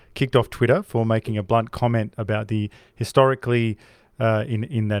got kicked off Twitter for making a blunt comment about the historically,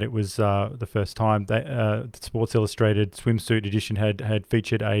 in that it was the first time that Sports Illustrated swimsuit edition had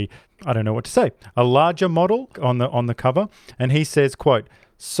featured I don't know what to say, a larger model on the cover, and he says, quote,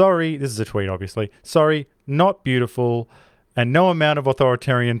 "Sorry," this is a tweet obviously, "sorry, not beautiful, and no amount of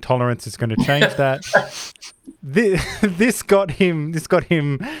authoritarian tolerance is going to change that." This got him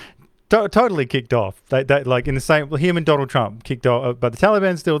totally kicked off. They like in the same. Well, him and Donald Trump kicked off, but the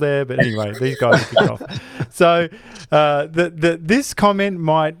Taliban's still there. But anyway, these guys are kicked off. So this comment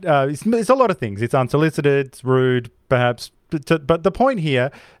might it's a lot of things. It's unsolicited, it's rude, perhaps but the point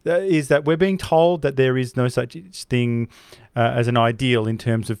here is that we're being told that there is no such thing as an ideal in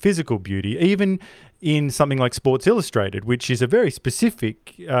terms of physical beauty, even in something like Sports Illustrated, which is a very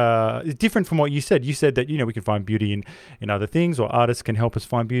specific, different from what you said. You said that, we can find beauty in other things, or artists can help us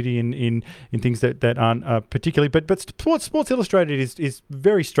find beauty in things that aren't particularly. But Sports Illustrated is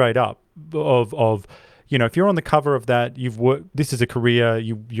very straight up of if you're on the cover of that, you've worked. This is a career.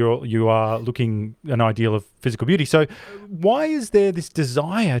 You are looking an ideal of physical beauty. So, why is there this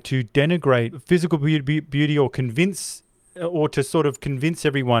desire to denigrate physical beauty, or to sort of convince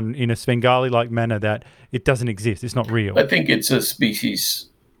everyone in a Svengali-like manner that it doesn't exist? It's not real. I think it's a species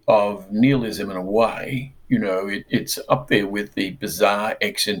of nihilism in a way. It's up there with the bizarre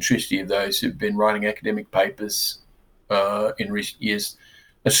eccentricity of those who've been writing academic papers in recent years,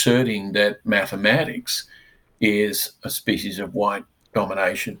 asserting that mathematics is a species of white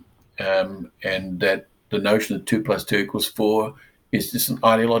domination, and that the notion that 2 + 2 = 4 is just an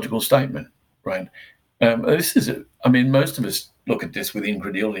ideological statement, right? Most of us look at this with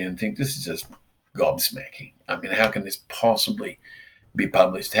incredulity and think this is just gobsmacking. How can this possibly be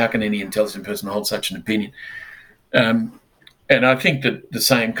published? How can any intelligent person hold such an opinion? And I think that the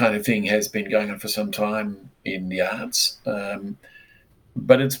same kind of thing has been going on for some time in the arts.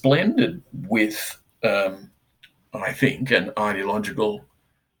 But it's blended with, I think, an ideological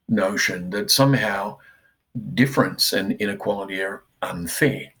notion that somehow difference and inequality are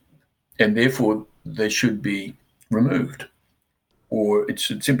unfair, and therefore they should be removed, or it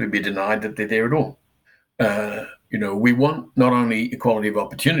should simply be denied that they're there at all. We want not only equality of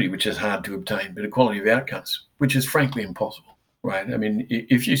opportunity, which is hard to obtain, but equality of outcomes, which is frankly impossible, right?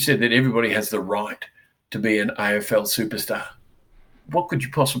 If you said that everybody has the right to be an AFL superstar, what could you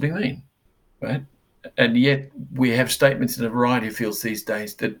possibly mean, right? And yet we have statements in a variety of fields these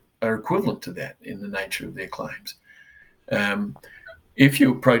days that are equivalent to that in the nature of their claims. If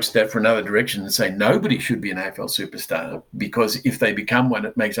you approach that for another direction and say nobody should be an AFL superstar because if they become one,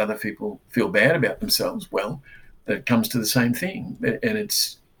 it makes other people feel bad about themselves, well, that comes to the same thing, and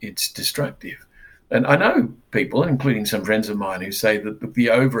it's destructive. And I know people, including some friends of mine, who say that the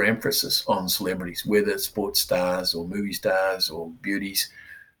overemphasis on celebrities, whether sports stars or movie stars or beauties,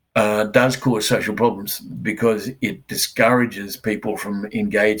 does cause social problems because it discourages people from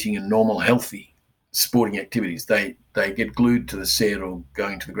engaging in normal, healthy sporting activities. They get glued to the set or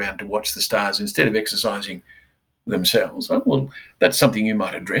going to the ground to watch the stars instead of exercising themselves. Well, that's something you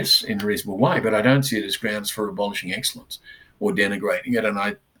might address in a reasonable way, but I don't see it as grounds for abolishing excellence or denigrating it, and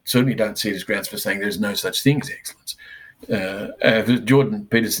I certainly don't see it as grounds for saying there's no such thing as excellence. Jordan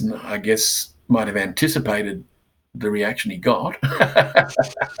Peterson, I guess, might have anticipated the reaction he got. I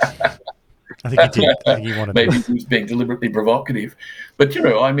think he did. I think he wanted Maybe he was being deliberately provocative. But,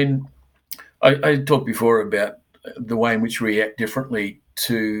 I talked before about the way in which we react differently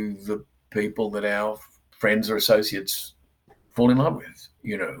to the people that our friends or associates fall in love with.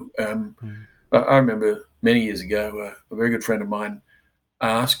 I remember many years ago, a very good friend of mine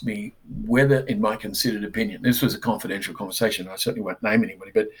asked me whether, in my considered opinion, this was a confidential conversation, I certainly won't name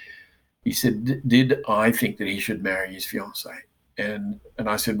anybody, but he said, did I think that he should marry his fiancée? And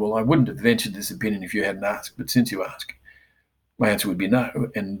I said, well, I wouldn't have ventured this opinion if you hadn't asked, but since you asked, my answer would be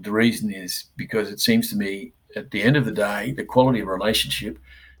no. And the reason is because it seems to me at the end of the day, the quality of a relationship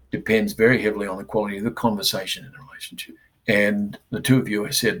depends very heavily on the quality of the conversation in a relationship. And the two of you, I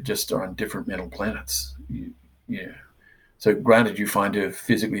said, just are on different mental planets. Yeah. So granted, you find her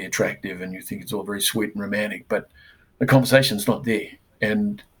physically attractive and you think it's all very sweet and romantic, but the conversation's not there.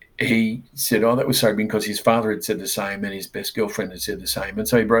 And he said, that was so because his father had said the same and his best girlfriend had said the same. And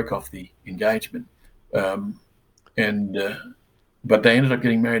so he broke off the engagement. But they ended up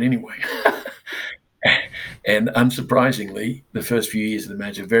getting married anyway. And unsurprisingly, the first few years of the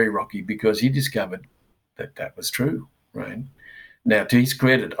marriage are very rocky because he discovered that was true, right? Now, to his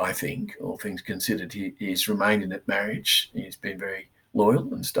credit, I think, all things considered, he's remained in that marriage. He's been very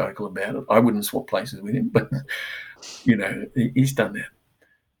loyal and stoical about it. I wouldn't swap places with him, but, he's done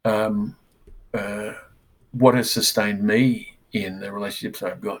that. What has sustained me in the relationships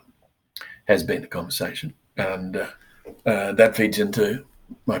I've got has been the conversation. And that feeds into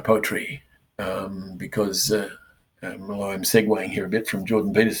my poetry because, although I'm segueing here a bit from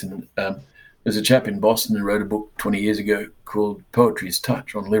Jordan Peterson, there's a chap in Boston who wrote a book 20 years ago called Poetry's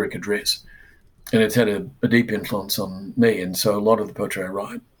Touch on Lyric Address. And it's had a deep influence on me. And so a lot of the poetry I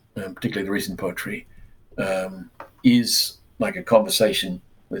write, particularly the recent poetry, is like a conversation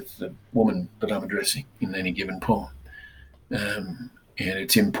with the woman that I'm addressing in any given poem. And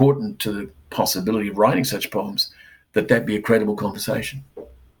it's important to the possibility of writing such poems that be a credible conversation.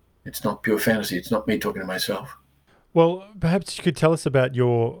 It's not pure fantasy. It's not me talking to myself. Well, perhaps you could tell us about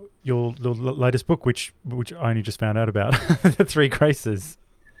your latest book, which I only just found out about, The Three Graces.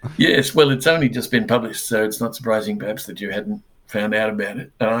 Yes, well, it's only just been published, so it's not surprising perhaps that you hadn't found out about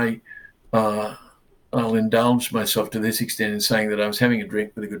it. I'll indulge myself to this extent in saying that I was having a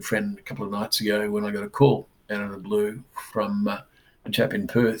drink with a good friend a couple of nights ago when I got a call out of the blue from a chap in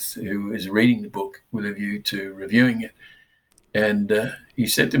Perth who is reading the book with a view to reviewing it. And he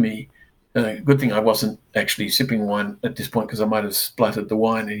said to me, good thing I wasn't actually sipping wine at this point because I might have spluttered the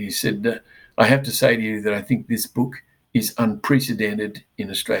wine. And he said, I have to say to you that I think this book is unprecedented in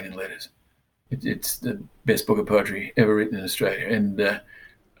Australian letters. It's the best book of poetry ever written in Australia. And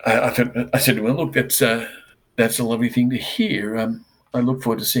I said to him, look, that's a lovely thing to hear. I look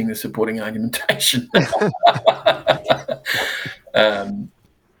forward to seeing the supporting argumentation.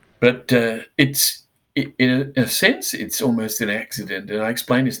 But in a sense, it's almost an accident. And I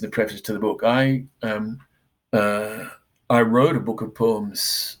explain this in the preface to the book. I wrote a book of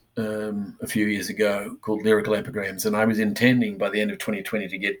poems a few years ago called Lyrical Epigrams, and I was intending by the end of 2020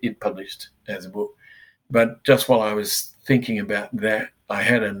 to get it published as a book. But just while I was thinking about that, I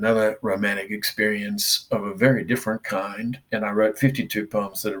had another romantic experience of a very different kind, and I wrote 52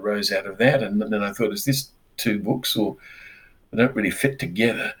 poems that arose out of that. And then I thought, is this two books, or they don't really fit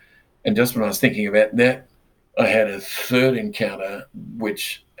together? And just when I was thinking about that, I had a third encounter,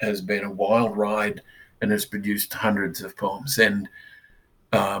 which has been a wild ride and has produced hundreds of poems. And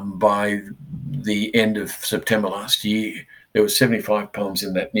by the end of September last year, there were 75 poems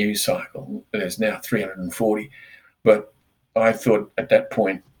in that news cycle. There's now 340. But I thought at that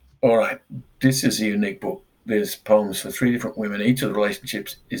point, all right, this is a unique book. There's poems for three different women. Each of the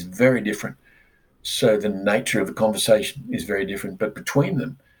relationships is very different. So the nature of the conversation is very different. But between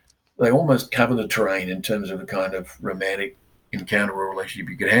them, they almost cover the terrain in terms of the kind of romantic encounter or relationship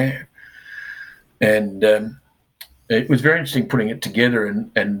you could have. And it was very interesting putting it together.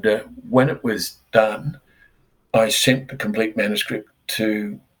 And when it was done, I sent the complete manuscript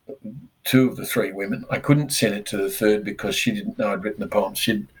to two of the three women. I couldn't send it to the third because she didn't know I'd written the poem.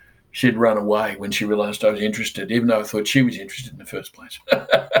 She'd run away when she realised I was interested, even though I thought she was interested in the first place.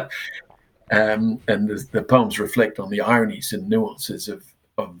 And the poems reflect on the ironies and nuances of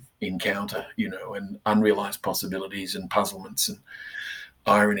encounter, and unrealised possibilities and puzzlements and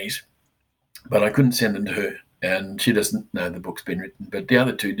ironies. But I couldn't send them to her, and she doesn't know the book's been written. But the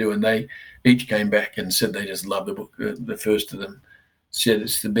other two do, and they each came back and said they just love the book. The first of them said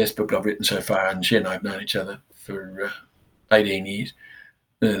it's the best book I've written so far, and she and I have known each other for 18 years.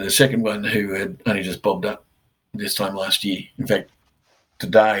 The second one, who had only just bobbed up this time last year. In fact,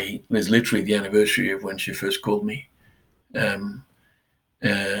 today there's literally the anniversary of when she first called me. And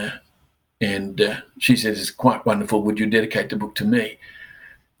she says, it's quite wonderful. Would you dedicate the book to me?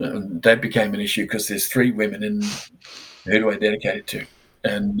 That became an issue because there's three women, and who do I dedicate it to?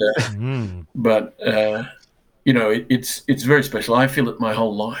 And but it's very special. I feel that my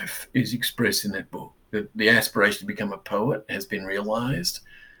whole life is expressed in that book. The aspiration to become a poet has been realised,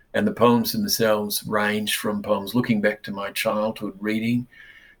 and the poems themselves range from poems looking back to my childhood reading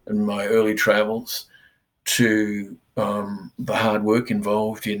and my early travels to the hard work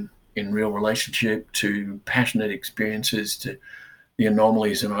involved in real relationship, to passionate experiences, to the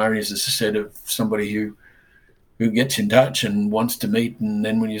anomalies and ironies, as I said, of somebody who gets in touch and wants to meet, and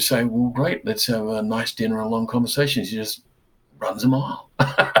then when you say, well, great, let's have a nice dinner and long conversations, he just runs a mile.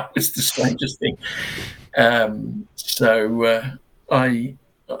 It's the strangest thing.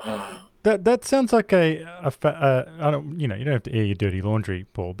 That sounds like I don't, you don't have to air your dirty laundry,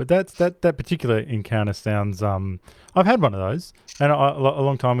 Paul, but that particular encounter sounds. I've had one of those, and a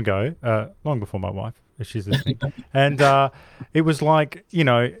long time ago, long before my wife, if she's listening, and it was like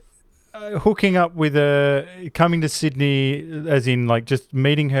hooking up with coming to Sydney, as in like just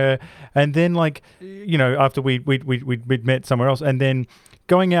meeting her, and then after we'd met somewhere else, and then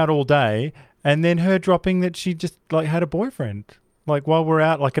going out all day, and then her dropping that she just had a boyfriend. Like while we're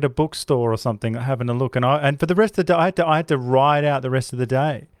out, like at a bookstore or something, having a look, and for the rest of the day, I had to ride out the rest of the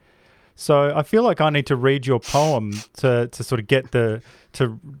day. So I feel like I need to read your poem to sort of get to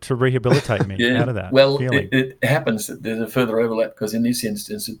rehabilitate me out of that. Well, feeling. It happens that there's a further overlap because in this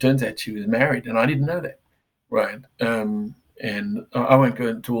instance, it turns out she was married, and I didn't know that, right? And I won't go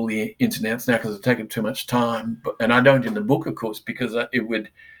into all the ins and outs now because it'll take up too much time. And I don't in the book, of course, because it would.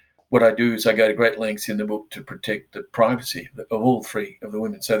 What I do is I go to great lengths in the book to protect the privacy of all three of the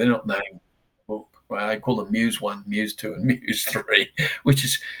women. So they're not named book. I call them Muse 1, Muse 2, and Muse 3,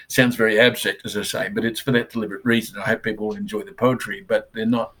 which sounds very abstract, as I say, but it's for that deliberate reason. I hope people will enjoy the poetry, but they're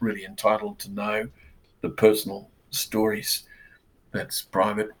not really entitled to know the personal stories. That's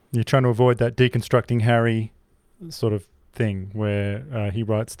private. You're trying to avoid that deconstructing Harry sort of thing where he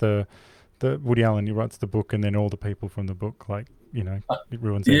writes the Woody Allen, he writes the book, and then all the people from the book, like, it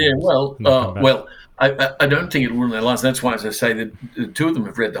ruins their Yeah, lives. well, and they come back. well, I don't think it ruined their lives. That's why, as I say, that the two of them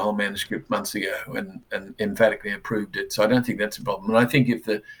have read the whole manuscript months ago and emphatically approved it. So I don't think that's a problem. And I think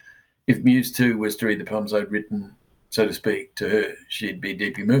if Muse 2 was to read the poems I'd written, so to speak, to her, she'd be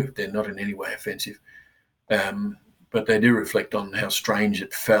deeply moved. They're not in any way offensive. But they do reflect on how strange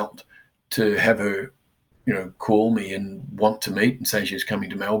it felt to have her, call me and want to meet and say she was coming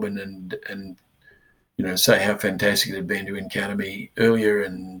to Melbourne and say how fantastic it had been to encounter me earlier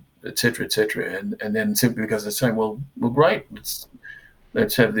and et cetera, and then simply because I say, well, great,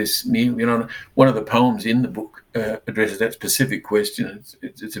 let's have this meal. One of the poems in the book addresses that specific question.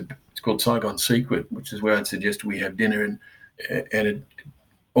 It's called Saigon Secret, which is where I'd suggest we have dinner, and it,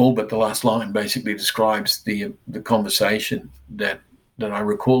 all but the last line basically describes the conversation that I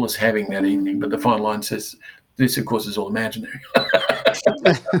recall us having that evening. But the final line says, "This, of course, is all imaginary."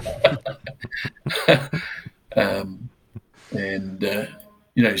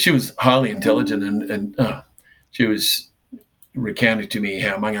 She was highly intelligent, and she was recounting to me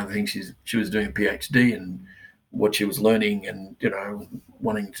how, among other things, she was doing a PhD and what she was learning, and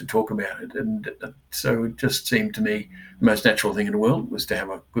wanting to talk about it. And so it just seemed to me the most natural thing in the world was to have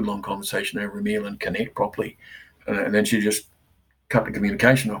a good long conversation over a meal and connect properly. And then she just cut the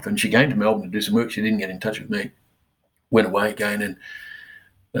communication off, and she came to Melbourne to do some work. She didn't get in touch with me, went away again,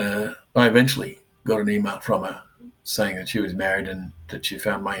 and I eventually got an email from her saying that she was married and that she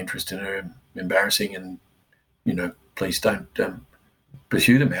found my interest in her embarrassing, and please don't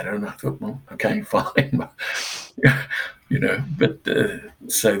pursue the matter. And I thought, well, okay, fine. But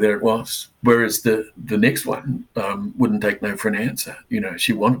so there it was. Whereas the next one wouldn't take no for an answer.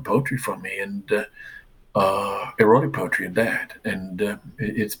 She wanted poetry from me, and erotic poetry at that. And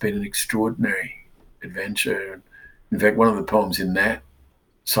it's been an extraordinary adventure. In fact, one of the poems in that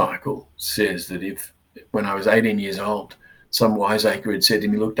cycle says that when I was 18 years old, some wiseacre had said to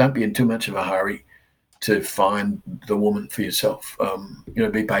me, look, don't be in too much of a hurry to find the woman for yourself.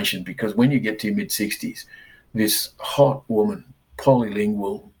 Be patient, because when you get to your mid-60s, this hot woman,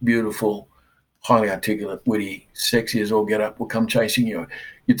 polylingual, beautiful, highly articulate, witty, sexy as all get up, will come chasing you.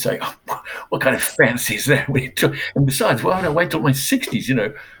 You'd say, oh, what kind of fantasy is that? And besides, why would I wait till my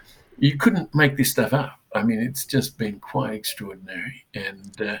 60s? You couldn't make this stuff up. I mean, it's just been quite extraordinary.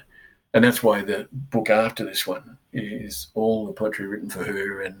 And that's why the book after this one is all the poetry written for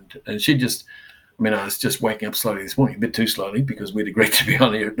her. And she just, I was just waking up slowly this morning, a bit too slowly, because we'd agreed to be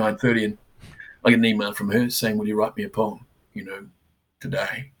on here at 9:30, and I get an email from her saying, will you write me a poem,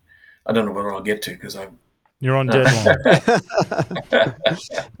 today? I don't know whether I'll get to, because you're on deadline.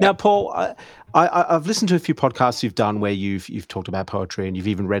 Now, Paul, I've listened to a few podcasts you've done where you've talked about poetry, and you've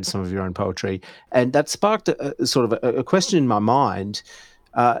even read some of your own poetry, and that sparked a sort of a question in my mind.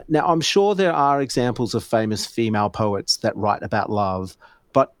 Now, I'm sure there are examples of famous female poets that write about love,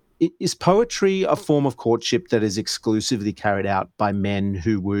 but is poetry a form of courtship that is exclusively carried out by men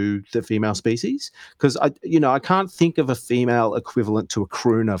who woo the female species? Because I can't think of a female equivalent to a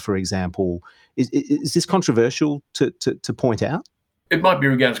crooner, for example. Is this controversial to point out? It might be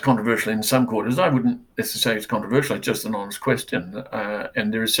regarded as controversial in some quarters. I wouldn't necessarily say it's controversial. It's just an honest question,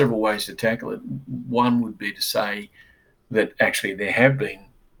 and there are several ways to tackle it. One would be to say that actually there have been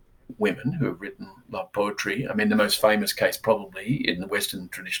women who have written love poetry. I mean, the most famous case probably in the Western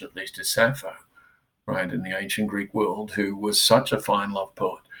tradition, at least, is Sappho, right, in the ancient Greek world, who was such a fine love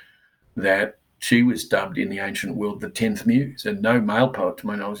poet that she was dubbed in the ancient world the 10th muse. And no male poet, to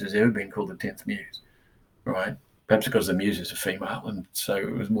my knowledge, has ever been called the 10th muse, right? Perhaps because the muse is a female, and so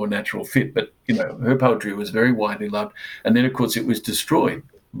it was more natural fit. But, her poetry was very widely loved. And then, of course, it was destroyed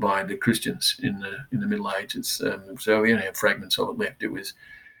by the Christians in the Middle Ages. So we only have fragments of it left. It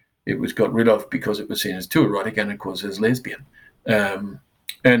was got rid of because it was seen as too erotic and, of course, as lesbian. And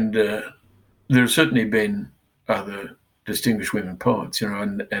there have certainly been other distinguished women poets,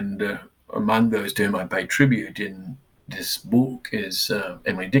 and among those to whom I pay tribute in this book is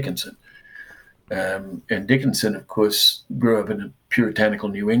Emily Dickinson. And Dickinson, of course, grew up in a puritanical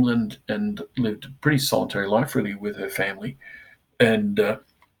New England and lived a pretty solitary life, really, with her family, and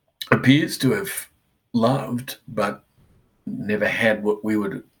appears to have loved, but never had what we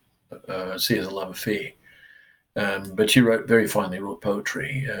would see as a love affair. But she very finely wrote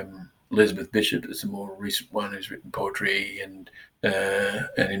poetry. Elizabeth Bishop is a more recent one who's written poetry, and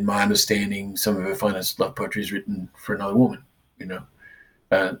in my understanding, some of her finest love poetry is written for another woman,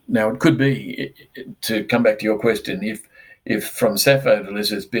 Now, it could be, to come back to your question, if from Sappho to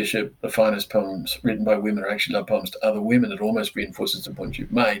Elizabeth Bishop, the finest poems written by women are actually love poems to other women, it almost reinforces the point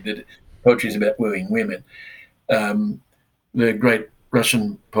you've made, that poetry is about wooing women. The great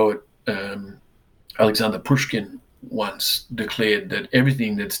Russian poet Alexander Pushkin once declared that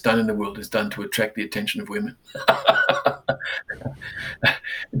everything that's done in the world is done to attract the attention of women.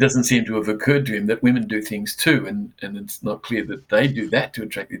 It doesn't seem to have occurred to him that women do things too, and it's not clear that they do that to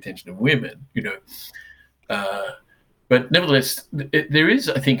attract the attention of women, But nevertheless, there is,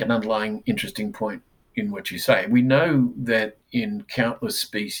 I think, an underlying interesting point in what you say. We know that in countless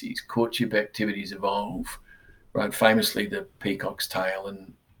species, courtship activities evolve, right? Famously, the peacock's tail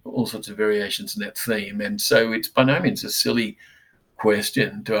and all sorts of variations in that theme. And so it's by no means a silly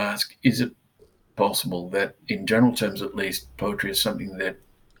question to ask, is it possible that, in general terms at least, poetry is something that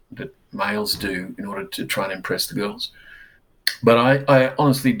males do in order to try and impress the girls? But I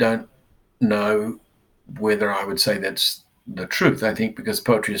honestly don't know whether I would say that's the truth. I think because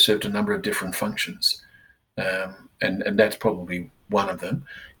poetry has served a number of different functions, and that's probably one of them.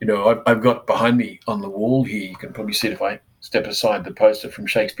 I've got behind me on the wall here, you can probably see it if I step aside, the poster from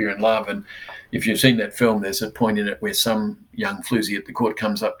Shakespeare in Love. And if you've seen that film, there's a point in it where some young floozy at the court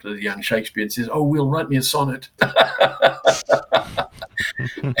comes up to the young Shakespeare and says, "Oh, Will, write me a sonnet."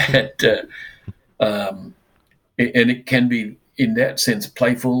 And it can be, in that sense,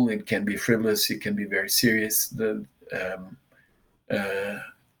 playful. It can be frivolous. It can be very serious.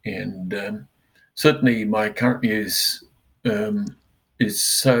 Certainly, my current muse is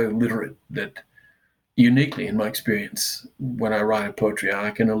so literate that, uniquely in my experience, when I write a poetry,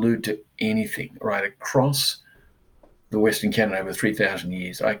 I can allude to anything right across the Western canon over 3,000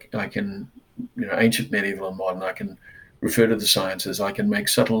 years. I can, ancient, medieval, and modern. I can refer to the sciences. I can make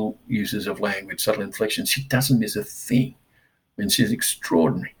subtle uses of language, subtle inflections. She doesn't miss a thing. And she's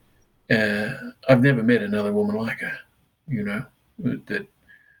extraordinary. I've never met another woman like her, that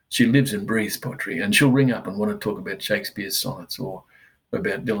she lives and breathes poetry. And she'll ring up and want to talk about Shakespeare's sonnets or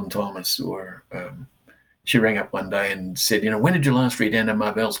about Dylan Thomas. Or she rang up one day and said, "When did you last read Anna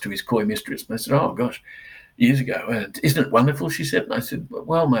Marvell's To His Coy Mistress?" And I said, "Oh, gosh, years ago." "And isn't it wonderful?" she said. And I said,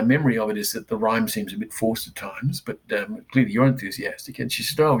 "Well, my memory of it is that the rhyme seems a bit forced at times, but clearly you're enthusiastic." And she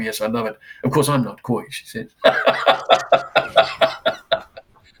said, "Oh, yes, I love it. Of course, I'm not coy," she said.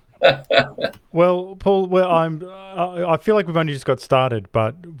 Well, Paul, I feel like we've only just got started,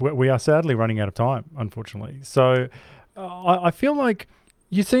 but we are sadly running out of time, unfortunately. So I feel like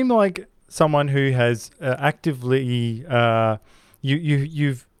you seem like someone who has actively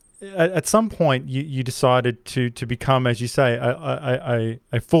you've at some point you decided to become, as you say,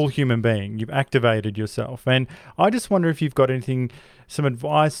 a full human being. You've activated yourself, and I just wonder if you've got some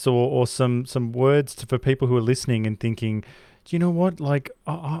advice or some words for people who are listening and thinking, do you know what? Like,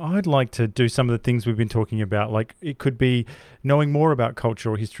 I'd like to do some of the things we've been talking about. Like, it could be knowing more about culture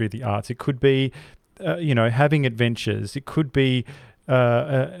or history of the arts. It could be, having adventures. It could be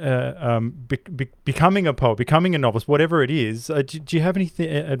becoming a poet, becoming a novelist, whatever it is. Do you have any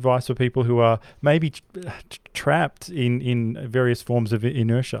advice for people who are maybe trapped in various forms of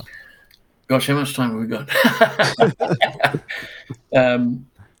inertia? Gosh, how much time have we got?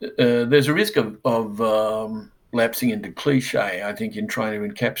 There's a risk of lapsing into cliche, I think, in trying to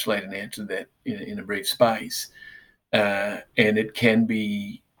encapsulate an answer to that in a brief space. And it can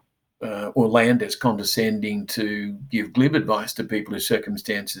be or land as condescending to give glib advice to people whose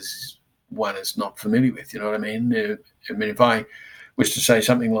circumstances one is not familiar with. You know what I mean? If I was to say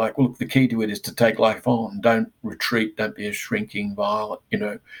something like, "Well, look, the key to it is to take life on. Don't retreat. Don't be a shrinking violet."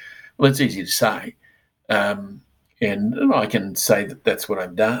 Well, it's easy to say. And I can say that that's what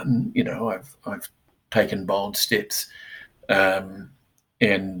I've done. I've taken bold steps, and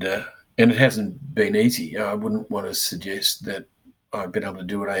it hasn't been easy. I wouldn't want to suggest that I've been able to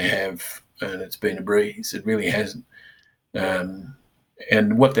do what I have and it's been a breeze. It really hasn't.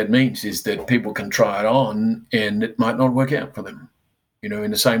 And what that means is that people can try it on and it might not work out for them.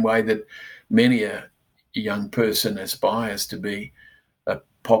 In the same way that many a young person aspires to be a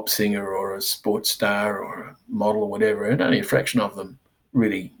pop singer or a sports star or a model or whatever, and only a fraction of them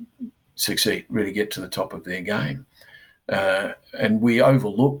really succeed, really get to the top of their game. And we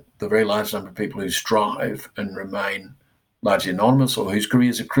overlook the very large number of people who strive and remain largely anonymous, or whose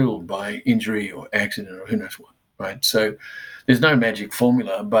careers are crippled by injury or accident or who knows what, right? So there's no magic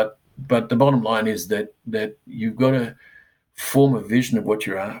formula, but the bottom line is that you've got to form a vision of what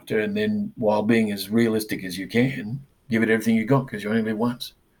you're after, and then, while being as realistic as you can, give it everything you got, because you only live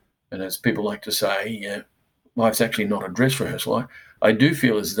once. And as people like to say, life's actually not a dress rehearsal. I do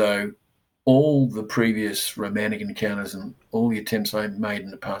feel as though all the previous romantic encounters and all the attempts I made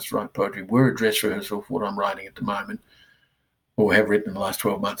in the past to write poetry were a dress rehearsal for what I'm writing at the moment, or have written in the last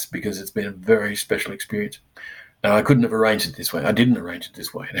 12 months, because it's been a very special experience. And I couldn't have arranged it this way. I didn't arrange it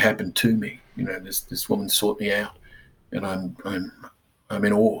this way. It happened to me. This woman sought me out, and I'm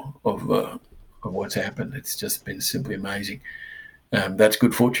in awe of what's happened. It's just been simply amazing. That's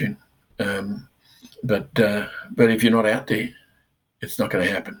good fortune. But if you're not out there, it's not going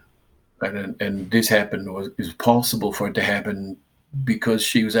to happen. And this happened, or it was possible for it to happen because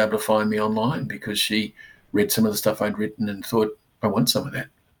she was able to find me online, because she read some of the stuff I'd written and thought, I want some of that.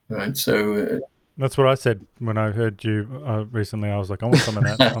 Right. So that's what I said when I heard you recently. I was like, I want some of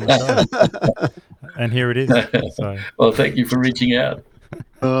that on the show. And here it is. So. Well, thank you for reaching out.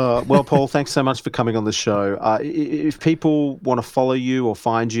 Well, Paul, thanks so much for coming on the show. If people want to follow you or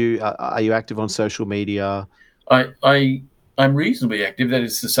find you, are you active on social media? I'm reasonably active. That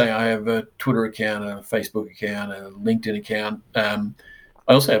is to say, I have a Twitter account, a Facebook account, a LinkedIn account. I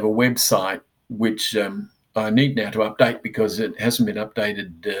also have a website, which I need now to update because it hasn't been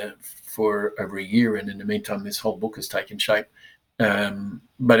updated for over a year. And in the meantime, this whole book has taken shape.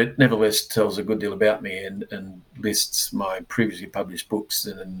 But it nevertheless tells a good deal about me and lists my previously published books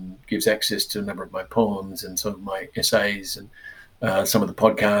and gives access to a number of my poems and some of my essays and some of the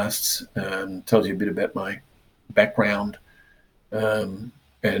podcasts, tells you a bit about my background.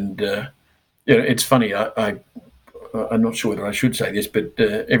 It's funny, I'm not sure whether I should say this, but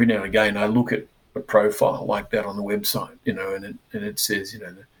every now and again I look at a profile like that on the website, and it says,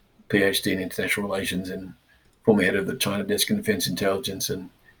 the PhD in International Relations and former head of the China Desk in Defense Intelligence and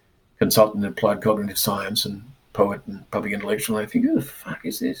consultant in applied cognitive science and poet and public intellectual. I think, who the fuck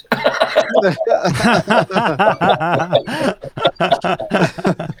is this?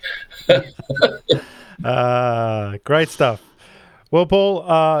 Great stuff. Well,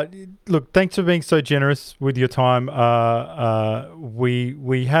 Paul, look, thanks for being so generous with your time.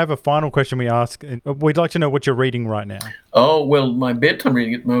 We have a final question we ask. We'd like to know what you're reading right now. Oh, well, my bedtime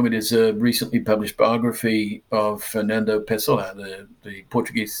reading at the moment is a recently published biography of Fernando Pessoa, the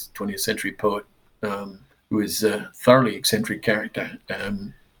Portuguese 20th century poet, who is a thoroughly eccentric character.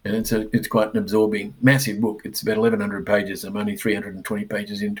 And it's quite an absorbing, massive book. It's about 1,100 pages. I'm only 320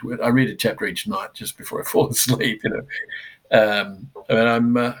 pages into it. I read a chapter each night just before I fall asleep, And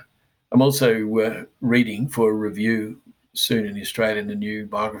I'm also reading for a review soon in Australia the new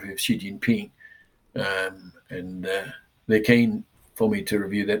biography of Xi Jinping, and they're keen for me to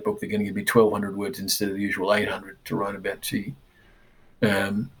review that book. They're going to give me 1,200 words instead of the usual 800 to write about Xi.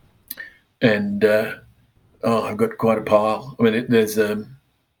 I've got quite a pile. I mean, there's a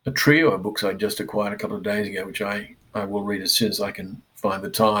trio of books I just acquired a couple of days ago, which I will read as soon as I can find the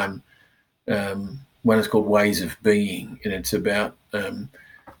time. One is called Ways of Being, and it's about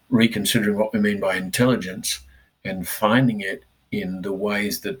reconsidering what we mean by intelligence and finding it in the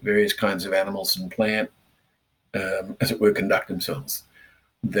ways that various kinds of animals and plant, as it were, conduct themselves,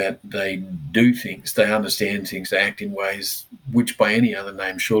 that they do things, they understand things, they act in ways which by any other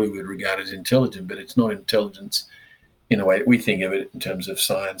name surely we would regard as intelligent, but it's not intelligence in a way that we think of it in terms of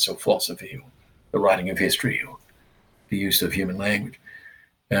science or philosophy or the writing of history or the use of human language.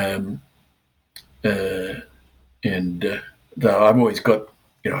 Though I've always got,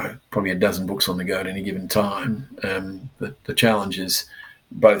 probably a dozen books on the go at any given time, the challenge is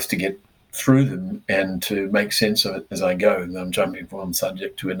both to get through them and to make sense of it as I go. And I'm jumping from one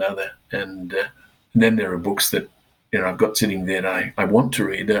subject to another. And then there are books that, I've got sitting there that I want to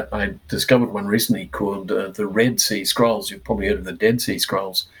read. I discovered one recently called The Red Sea Scrolls. You've probably heard of the Dead Sea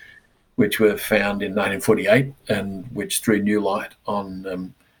Scrolls, which were found in 1948 and which threw new light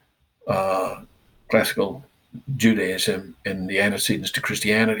on classical Judaism and the antecedents to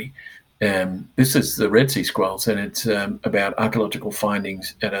Christianity. This is the Red Sea Scrolls, and it's about archaeological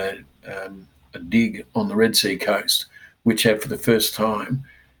findings at a dig on the Red Sea coast, which have for the first time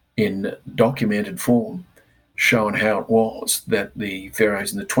in documented form shown how it was that the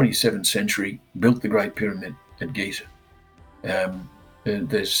pharaohs in the 27th century built the Great Pyramid at Giza.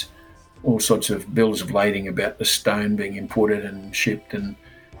 There's all sorts of bills of lading about the stone being imported and shipped, and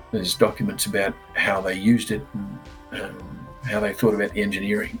there's documents about how they used it and how they thought about the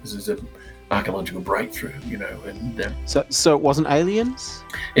engineering. This is an archaeological breakthrough, And So it wasn't aliens?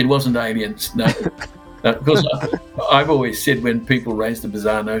 It wasn't aliens, no. Because I've always said when people raise the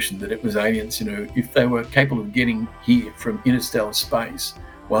bizarre notion that it was aliens, if they were capable of getting here from interstellar space,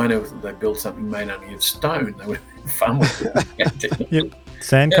 why on earth would they build something made only of stone? They would have fun with it. Yep.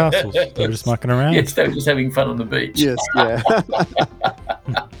 Sandcastles. They were just mucking around. Yes, they were just having fun on the beach. Yes, yeah.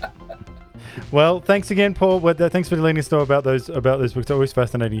 Well, thanks again, Paul. Thanks for letting us know about those books. It's always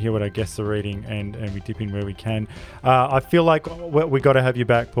fascinating to hear what our guests are reading, and we dip in where we can. I feel like we got to have you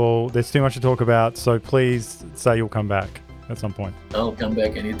back, Paul. There's too much to talk about, so please say you'll come back at some point. I'll come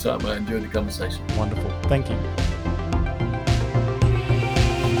back anytime. I enjoyed the conversation. Wonderful. Thank you.